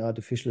apply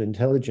artificial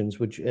intelligence,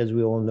 which, as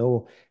we all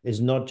know,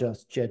 is not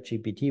just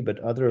ChatGPT, but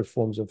other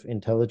forms of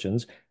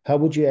intelligence? How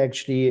would you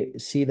actually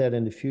see that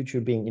in the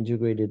future being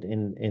integrated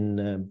in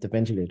the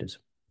ventilators?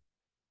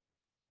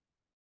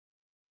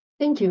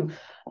 Thank you.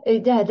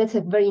 Yeah, that's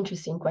a very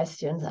interesting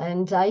question.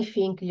 And I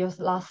think your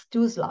last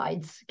two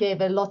slides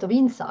gave a lot of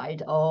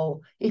insight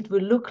of it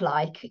will look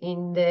like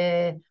in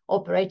the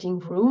operating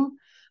room.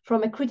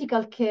 From a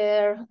critical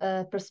care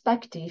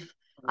perspective,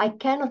 I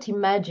cannot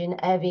imagine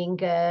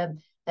having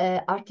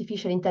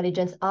artificial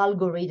intelligence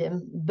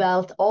algorithm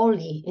built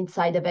only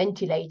inside the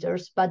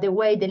ventilators, but the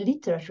way the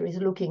literature is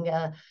looking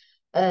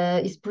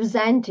is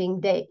presenting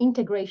the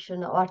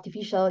integration of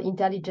artificial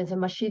intelligence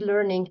and machine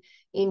learning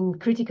in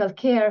critical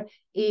care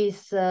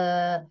is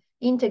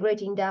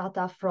integrating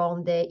data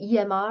from the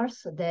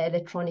EMRs, the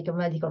electronic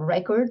medical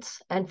records,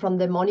 and from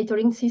the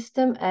monitoring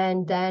system,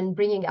 and then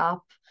bringing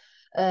up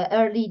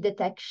early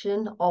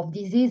detection of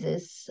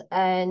diseases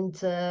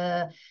and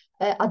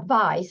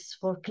advice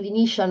for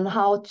clinician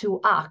how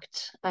to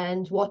act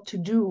and what to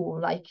do,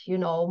 like, you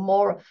know,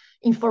 more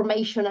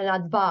information and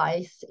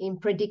advice in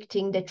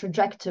predicting the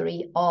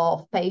trajectory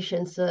of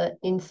patients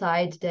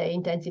inside the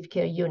intensive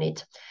care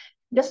unit.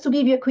 Just to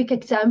give you a quick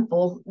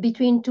example,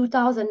 between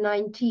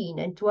 2019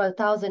 and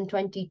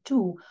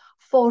 2022,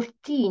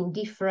 14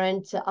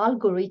 different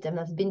algorithms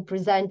have been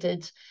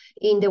presented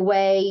in the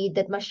way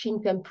that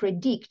machine can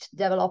predict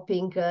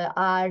developing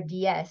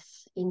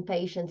RDS in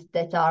patients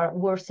that are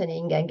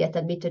worsening and get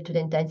admitted to the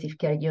intensive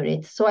care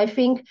unit. So I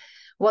think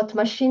what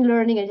machine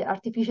learning and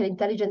artificial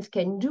intelligence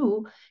can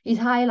do is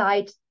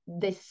highlight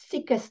the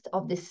sickest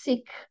of the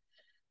sick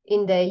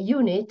in the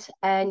unit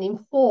and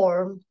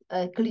inform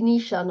a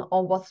clinician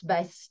on what's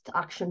best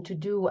action to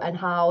do and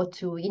how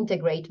to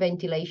integrate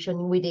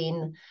ventilation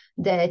within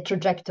the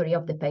trajectory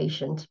of the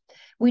patient.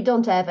 We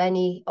don't have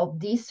any of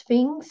these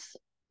things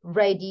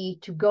ready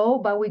to go,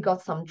 but we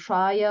got some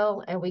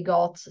trial and we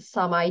got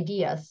some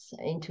ideas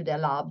into the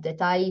lab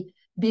that I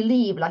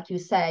believe, like you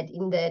said,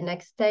 in the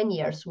next 10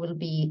 years will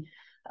be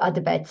at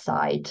the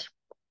bedside.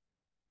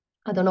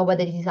 I don't know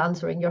whether it is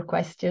answering your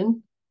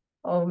question.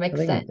 Or makes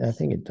sense. I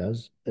think it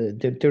does.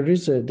 There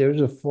is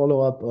a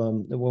follow-up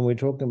when we're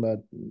talking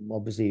about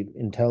obviously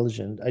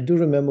intelligent. I do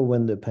remember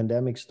when the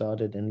pandemic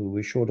started and we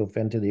were short of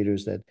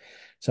ventilators that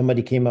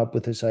somebody came up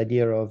with this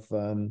idea of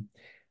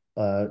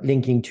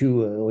linking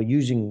two or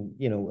using,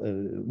 you know,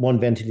 one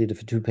ventilator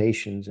for two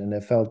patients, and I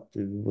felt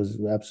it was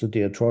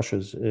absolutely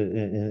atrocious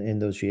in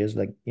those years,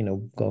 like, you know,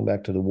 going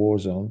back to the war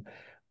zone.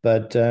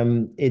 But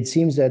it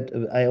seems that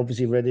I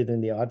obviously read it in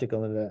the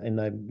article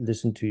and I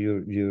listened to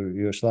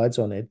your slides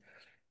on it.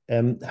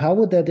 How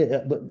would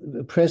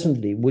that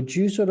presently, would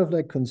you sort of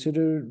like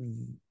consider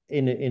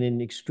in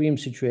an extreme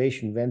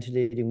situation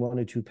ventilating one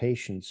or two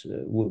patients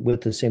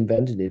with the same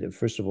ventilator,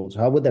 first of all? So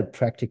how would that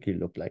practically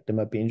look like? That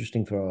might be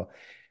interesting for our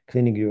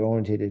clinically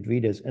oriented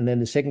readers. And then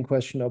the second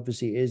question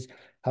obviously is,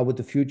 how would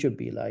the future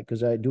be like?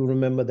 Because I do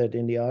remember that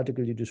in the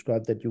article you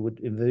described that you would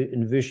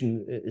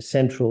envision a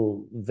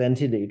central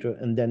ventilator,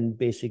 and then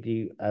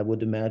basically I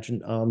would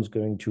imagine arms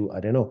going to, I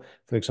don't know,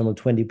 for example,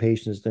 20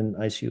 patients in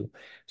ICU.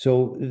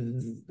 So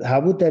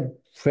how would that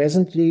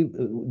presently,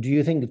 do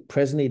you think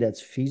presently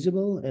that's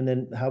feasible? And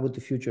then how would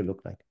the future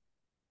look like?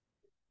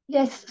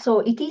 Yes, so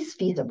it is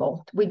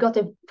feasible. We got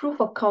a proof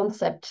of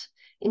concept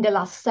in the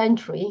last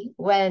century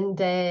when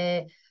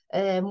the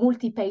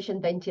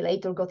multi-patient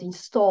ventilator got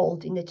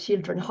installed in the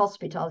Children's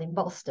Hospital in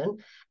Boston.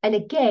 And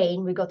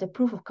again, we got a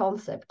proof of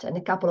concept and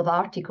a couple of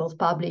articles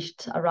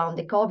published around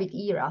the COVID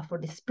era for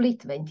the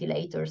split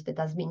ventilators that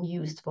has been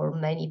used for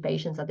many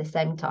patients at the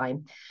same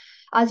time.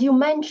 As you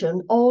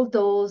mentioned, all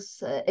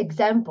those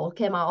examples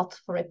came out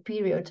for a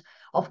period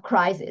of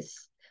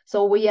crisis.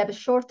 So we have a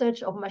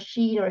shortage of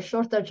machine or a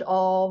shortage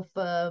of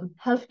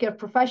healthcare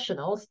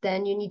professionals,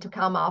 then you need to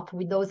come up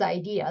with those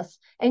ideas,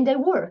 and they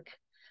work.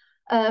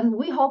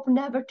 We hope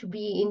never to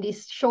be in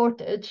this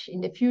shortage in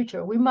the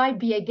future. We might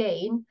be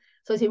again,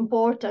 so it's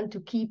important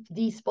to keep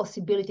this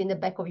possibility in the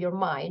back of your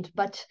mind.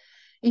 But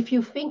if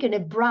you think in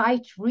a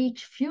bright,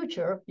 rich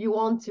future, you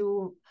want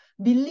to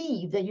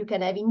believe that you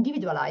can have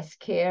individualized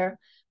care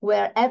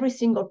where every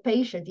single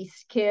patient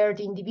is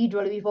cared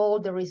individually with all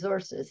the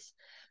resources.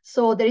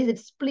 So there is a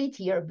split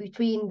here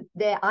between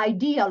the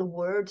ideal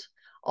world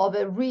of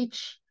a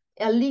rich,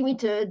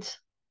 limited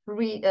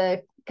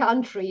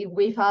country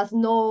which has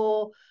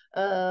no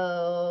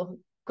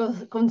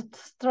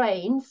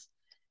constraints,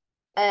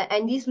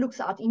 and this looks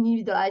at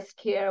individualized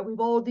care with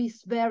all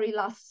this very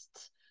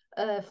last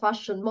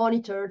fashion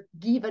monitor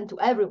given to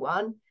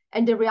everyone,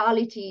 and the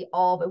reality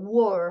of a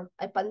war,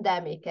 a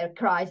pandemic, a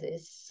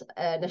crisis,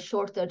 and a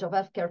shortage of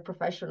healthcare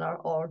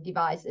professional or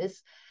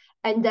devices.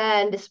 And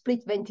then the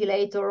split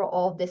ventilator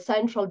of the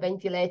central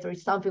ventilator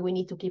is something we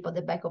need to keep at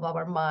the back of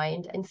our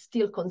mind and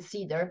still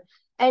consider.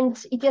 And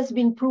it has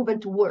been proven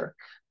to work.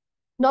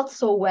 Not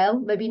so well,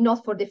 maybe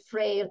not for the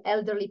frail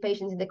elderly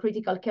patients in the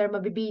critical care,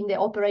 but maybe in the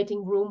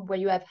operating room where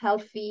you have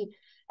healthy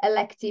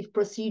elective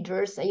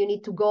procedures and you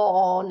need to go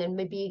on and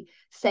maybe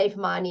save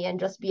money and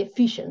just be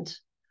efficient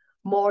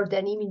more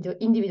than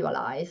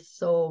individualized.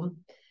 So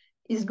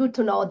it's good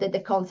to know that the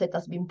concept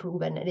has been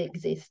proven and it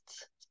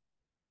exists.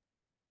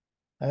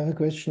 I have a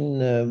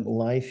question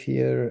live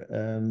here,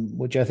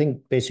 which I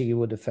think basically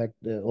would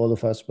affect all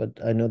of us, but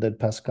I know that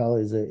Pascal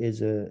is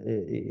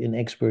an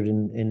expert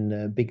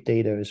in big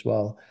data as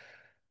well.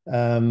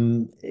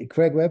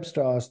 Craig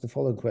Webster asked the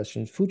following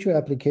questions. Future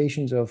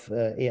applications of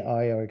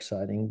AI are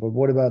exciting, but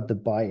what about the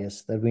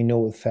bias that we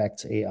know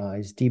affects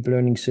AIs? Deep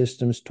learning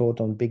systems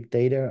taught on big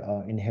data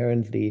are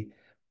inherently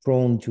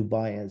prone to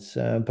bias.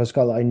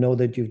 Pascal, I know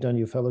that you've done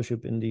your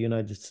fellowship in the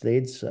United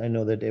States. I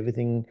know that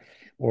everything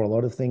or a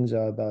lot of things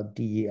are about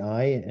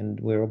DEI, and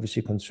we're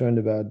obviously concerned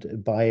about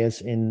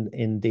bias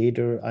in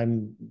data.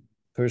 I'm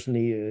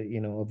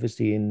personally,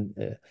 obviously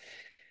in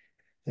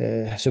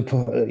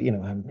support,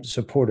 I'm a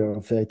supporter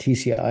of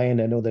TCI,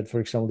 and I know that, for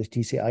example, the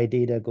TCI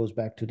data goes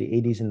back to the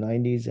 80s and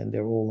 90s, and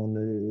they're all on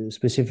the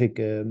specific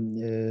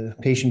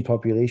patient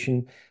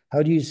population.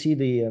 How do you see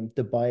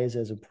the bias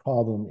as a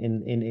problem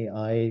in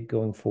AI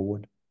going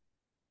forward?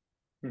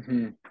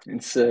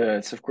 It's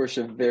of course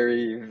a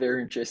very,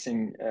 very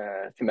interesting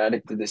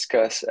thematic to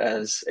discuss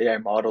as AI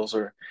models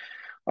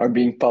are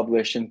being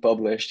published,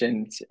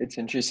 and it's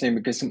interesting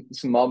because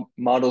some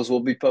models will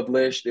be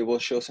published, they will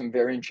show some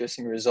very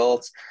interesting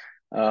results,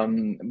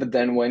 but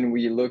then when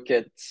we look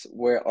at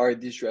where are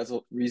these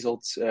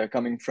results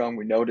coming from,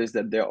 we notice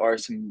that there are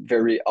some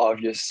very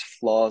obvious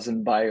flaws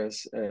and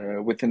bias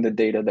within the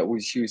data that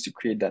was used to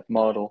create that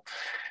model.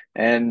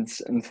 And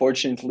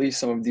unfortunately,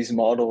 some of these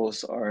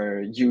models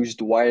are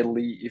used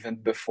widely even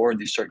before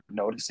they start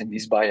noticing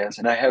these bias.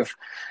 And I have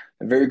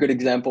a very good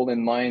example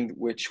in mind,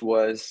 which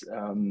was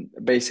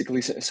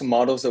basically some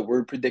models that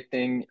were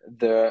predicting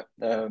the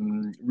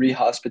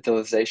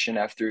rehospitalization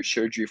after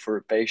surgery for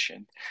a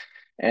patient.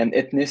 And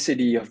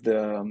ethnicity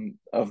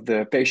of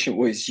the patient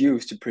was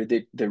used to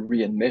predict the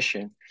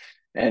readmission.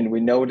 And we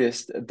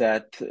noticed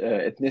that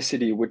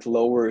ethnicity with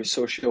lower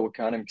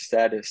socioeconomic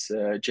status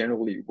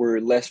generally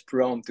were less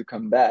prone to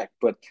come back,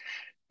 but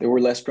they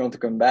were less prone to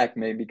come back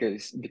maybe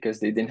because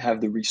they didn't have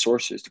the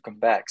resources to come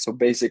back. So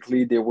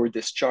basically, they were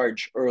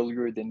discharged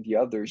earlier than the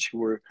others who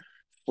were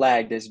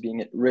flagged as being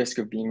at risk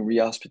of being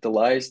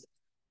rehospitalized,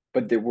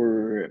 but they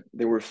were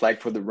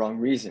flagged for the wrong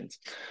reasons.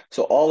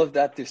 So all of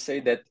that to say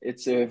that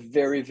it's a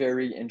very,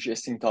 very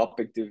interesting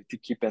topic to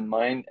keep in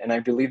mind. And I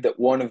believe that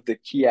one of the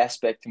key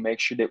aspects to make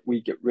sure that we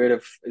get rid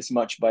of as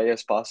much bias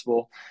as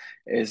possible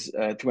is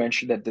to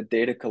ensure that the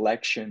data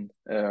collection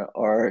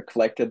are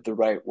collected the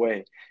right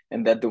way,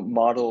 and that the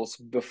models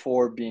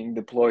before being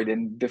deployed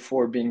and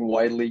before being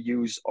widely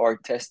used are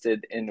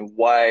tested in a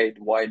wide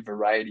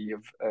variety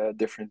of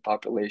different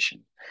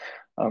populations.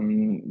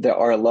 There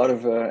are a lot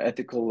of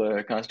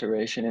ethical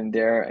consideration in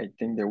there. I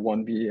think there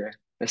won't be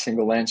a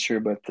single answer,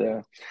 but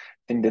I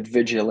think that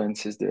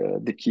vigilance is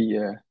the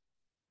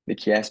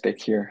key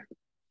aspect here.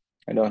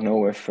 I don't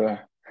know if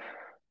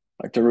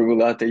Dr.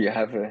 Rubulotta, you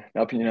have an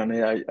opinion on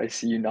it. I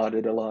see you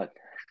nodded a lot.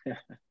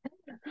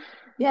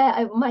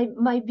 Yeah,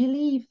 my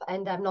belief,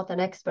 and I'm not an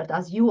expert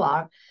as you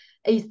are,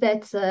 is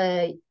that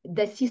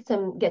the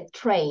system get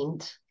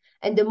trained,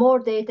 and the more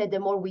data, the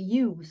more we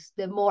use,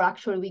 the more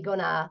actually we're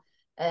gonna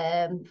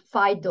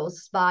fight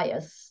those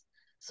bias.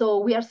 So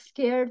we are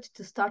scared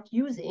to start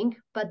using,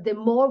 but the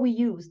more we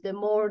use, the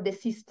more the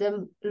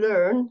system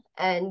learn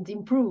and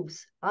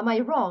improves. Am I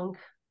wrong,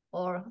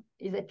 or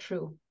is it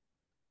true?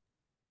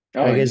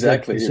 Oh, I guess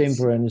that's exactly. the same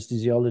for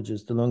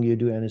anesthesiologists. The longer you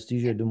do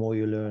anesthesia, the more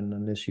you learn,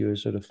 unless you're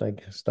sort of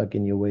like stuck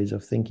in your ways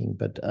of thinking.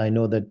 But I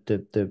know that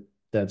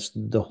that's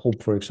the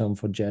hope, for example,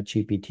 for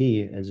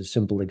ChatGPT as a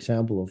simple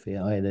example of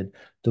AI, that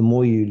the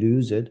more you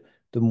use it,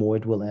 the more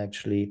it will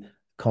actually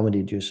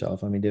accommodate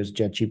yourself. I mean, there's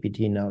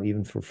ChatGPT now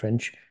even for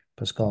French.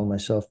 Pascal and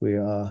myself, we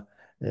are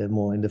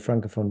more in the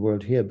Francophone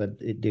world here, but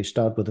they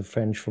start with the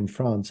French from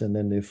France, and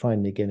then they're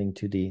finally getting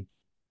to the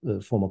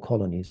former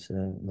colonies,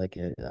 like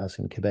us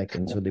in Quebec,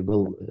 and so they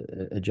will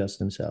adjust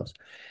themselves.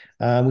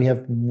 We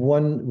have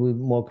one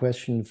more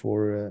question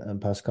for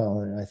Pascal,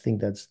 and I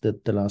think that's the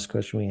last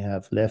question we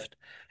have left.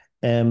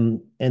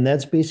 And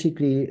that's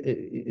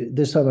basically,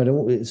 this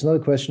time it's not a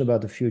question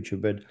about the future,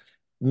 but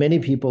many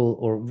people,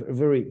 or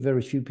very,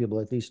 very few people,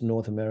 at least in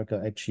North America,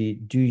 actually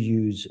do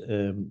use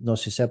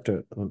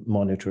nociceptor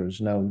monitors.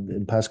 Now,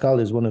 Pascal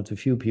is one of the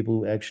few people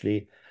who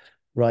actually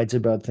writes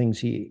about things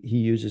he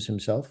uses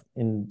himself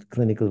in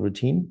clinical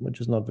routine,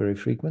 which is not very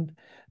frequent.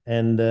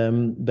 And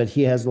but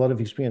he has a lot of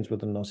experience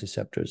with the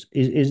nociceptors.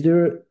 Is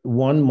there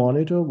one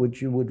monitor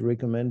which you would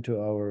recommend to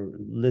our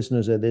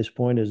listeners at this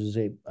point, as to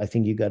say, I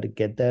think you got to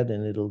get that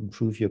and it'll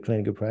improve your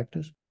clinical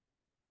practice?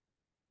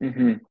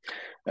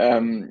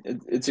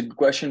 It's a good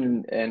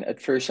question, and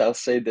at first I'll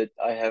say that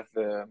I have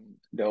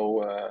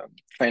no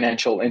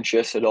financial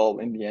interest at all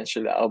in the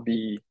answer that I'll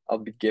be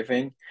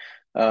giving.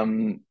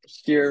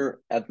 Here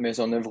at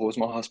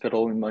Maisonneuve-Rosemont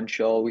Hospital in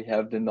Montreal, we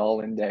have the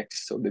null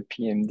index, so the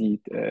PMD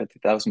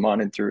 2000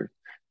 monitor,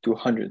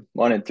 200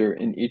 monitor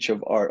in each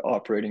of our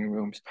operating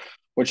rooms.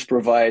 which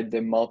provide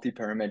the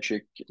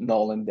multi-parametric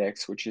null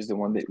index, which is the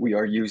one that we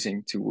are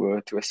using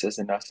to assess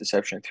the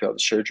nociception throughout the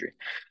surgery.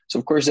 So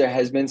of course, there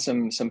has been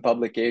some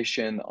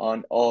publication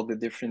on all the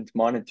different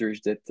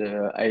monitors that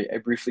I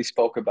briefly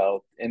spoke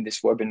about in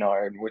this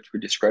webinar, in which we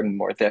describe in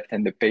more depth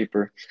in the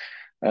paper.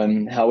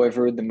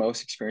 However, the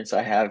most experience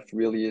I have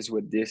really is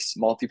with this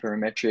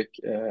multi-parametric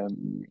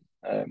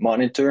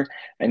monitor,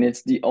 and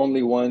it's the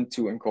only one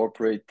to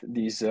incorporate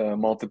these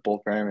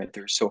multiple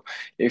parameters. So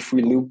if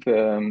we loop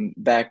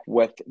back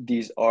what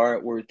these are,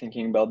 we're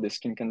thinking about the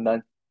skin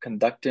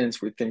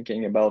conductance, we're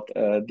thinking about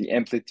the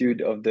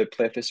amplitude of the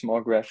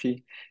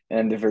plethysmography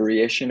and the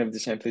variation of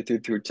this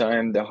amplitude through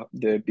time,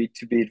 the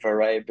beat-to-beat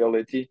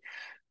variability,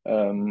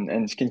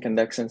 and skin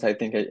conductance, I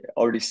think I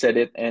already said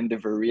it, and the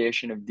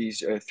variation of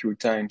these through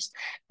times.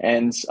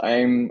 And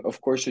I'm,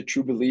 of course, a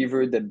true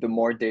believer that the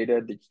more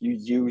data that you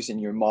use in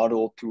your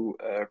model to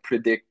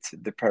predict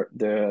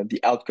the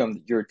outcome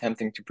that you're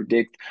attempting to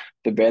predict,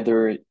 the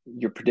better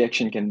your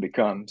prediction can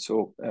become.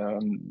 So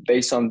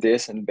based on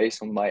this and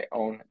based on my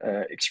own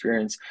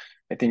experience,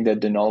 I think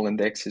that the null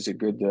index is a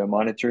good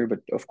monitor, but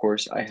of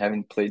course I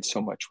haven't played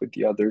so much with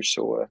the others,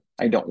 so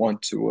I don't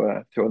want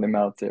to throw them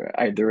out there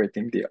either. I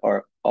think they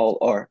all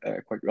are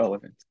quite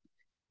relevant.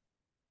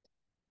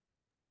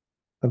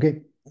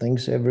 Okay,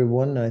 thanks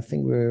everyone. I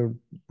think we're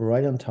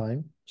right on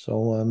time.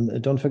 So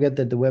don't forget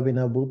that the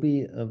webinar will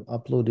be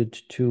uploaded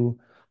to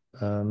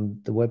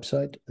the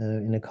website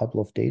in a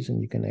couple of days,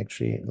 and you can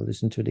actually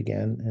listen to it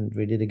again and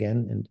read it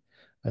again. And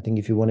I think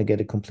if you want to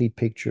get a complete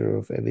picture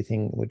of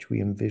everything which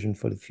we envision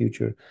for the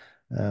future,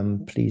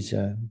 please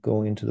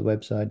go into the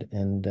website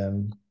and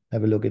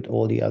have a look at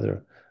all the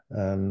other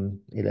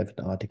 11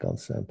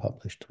 articles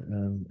published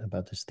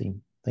about this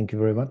theme. Thank you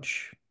very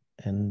much,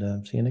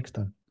 and see you next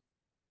time.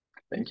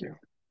 Thank you.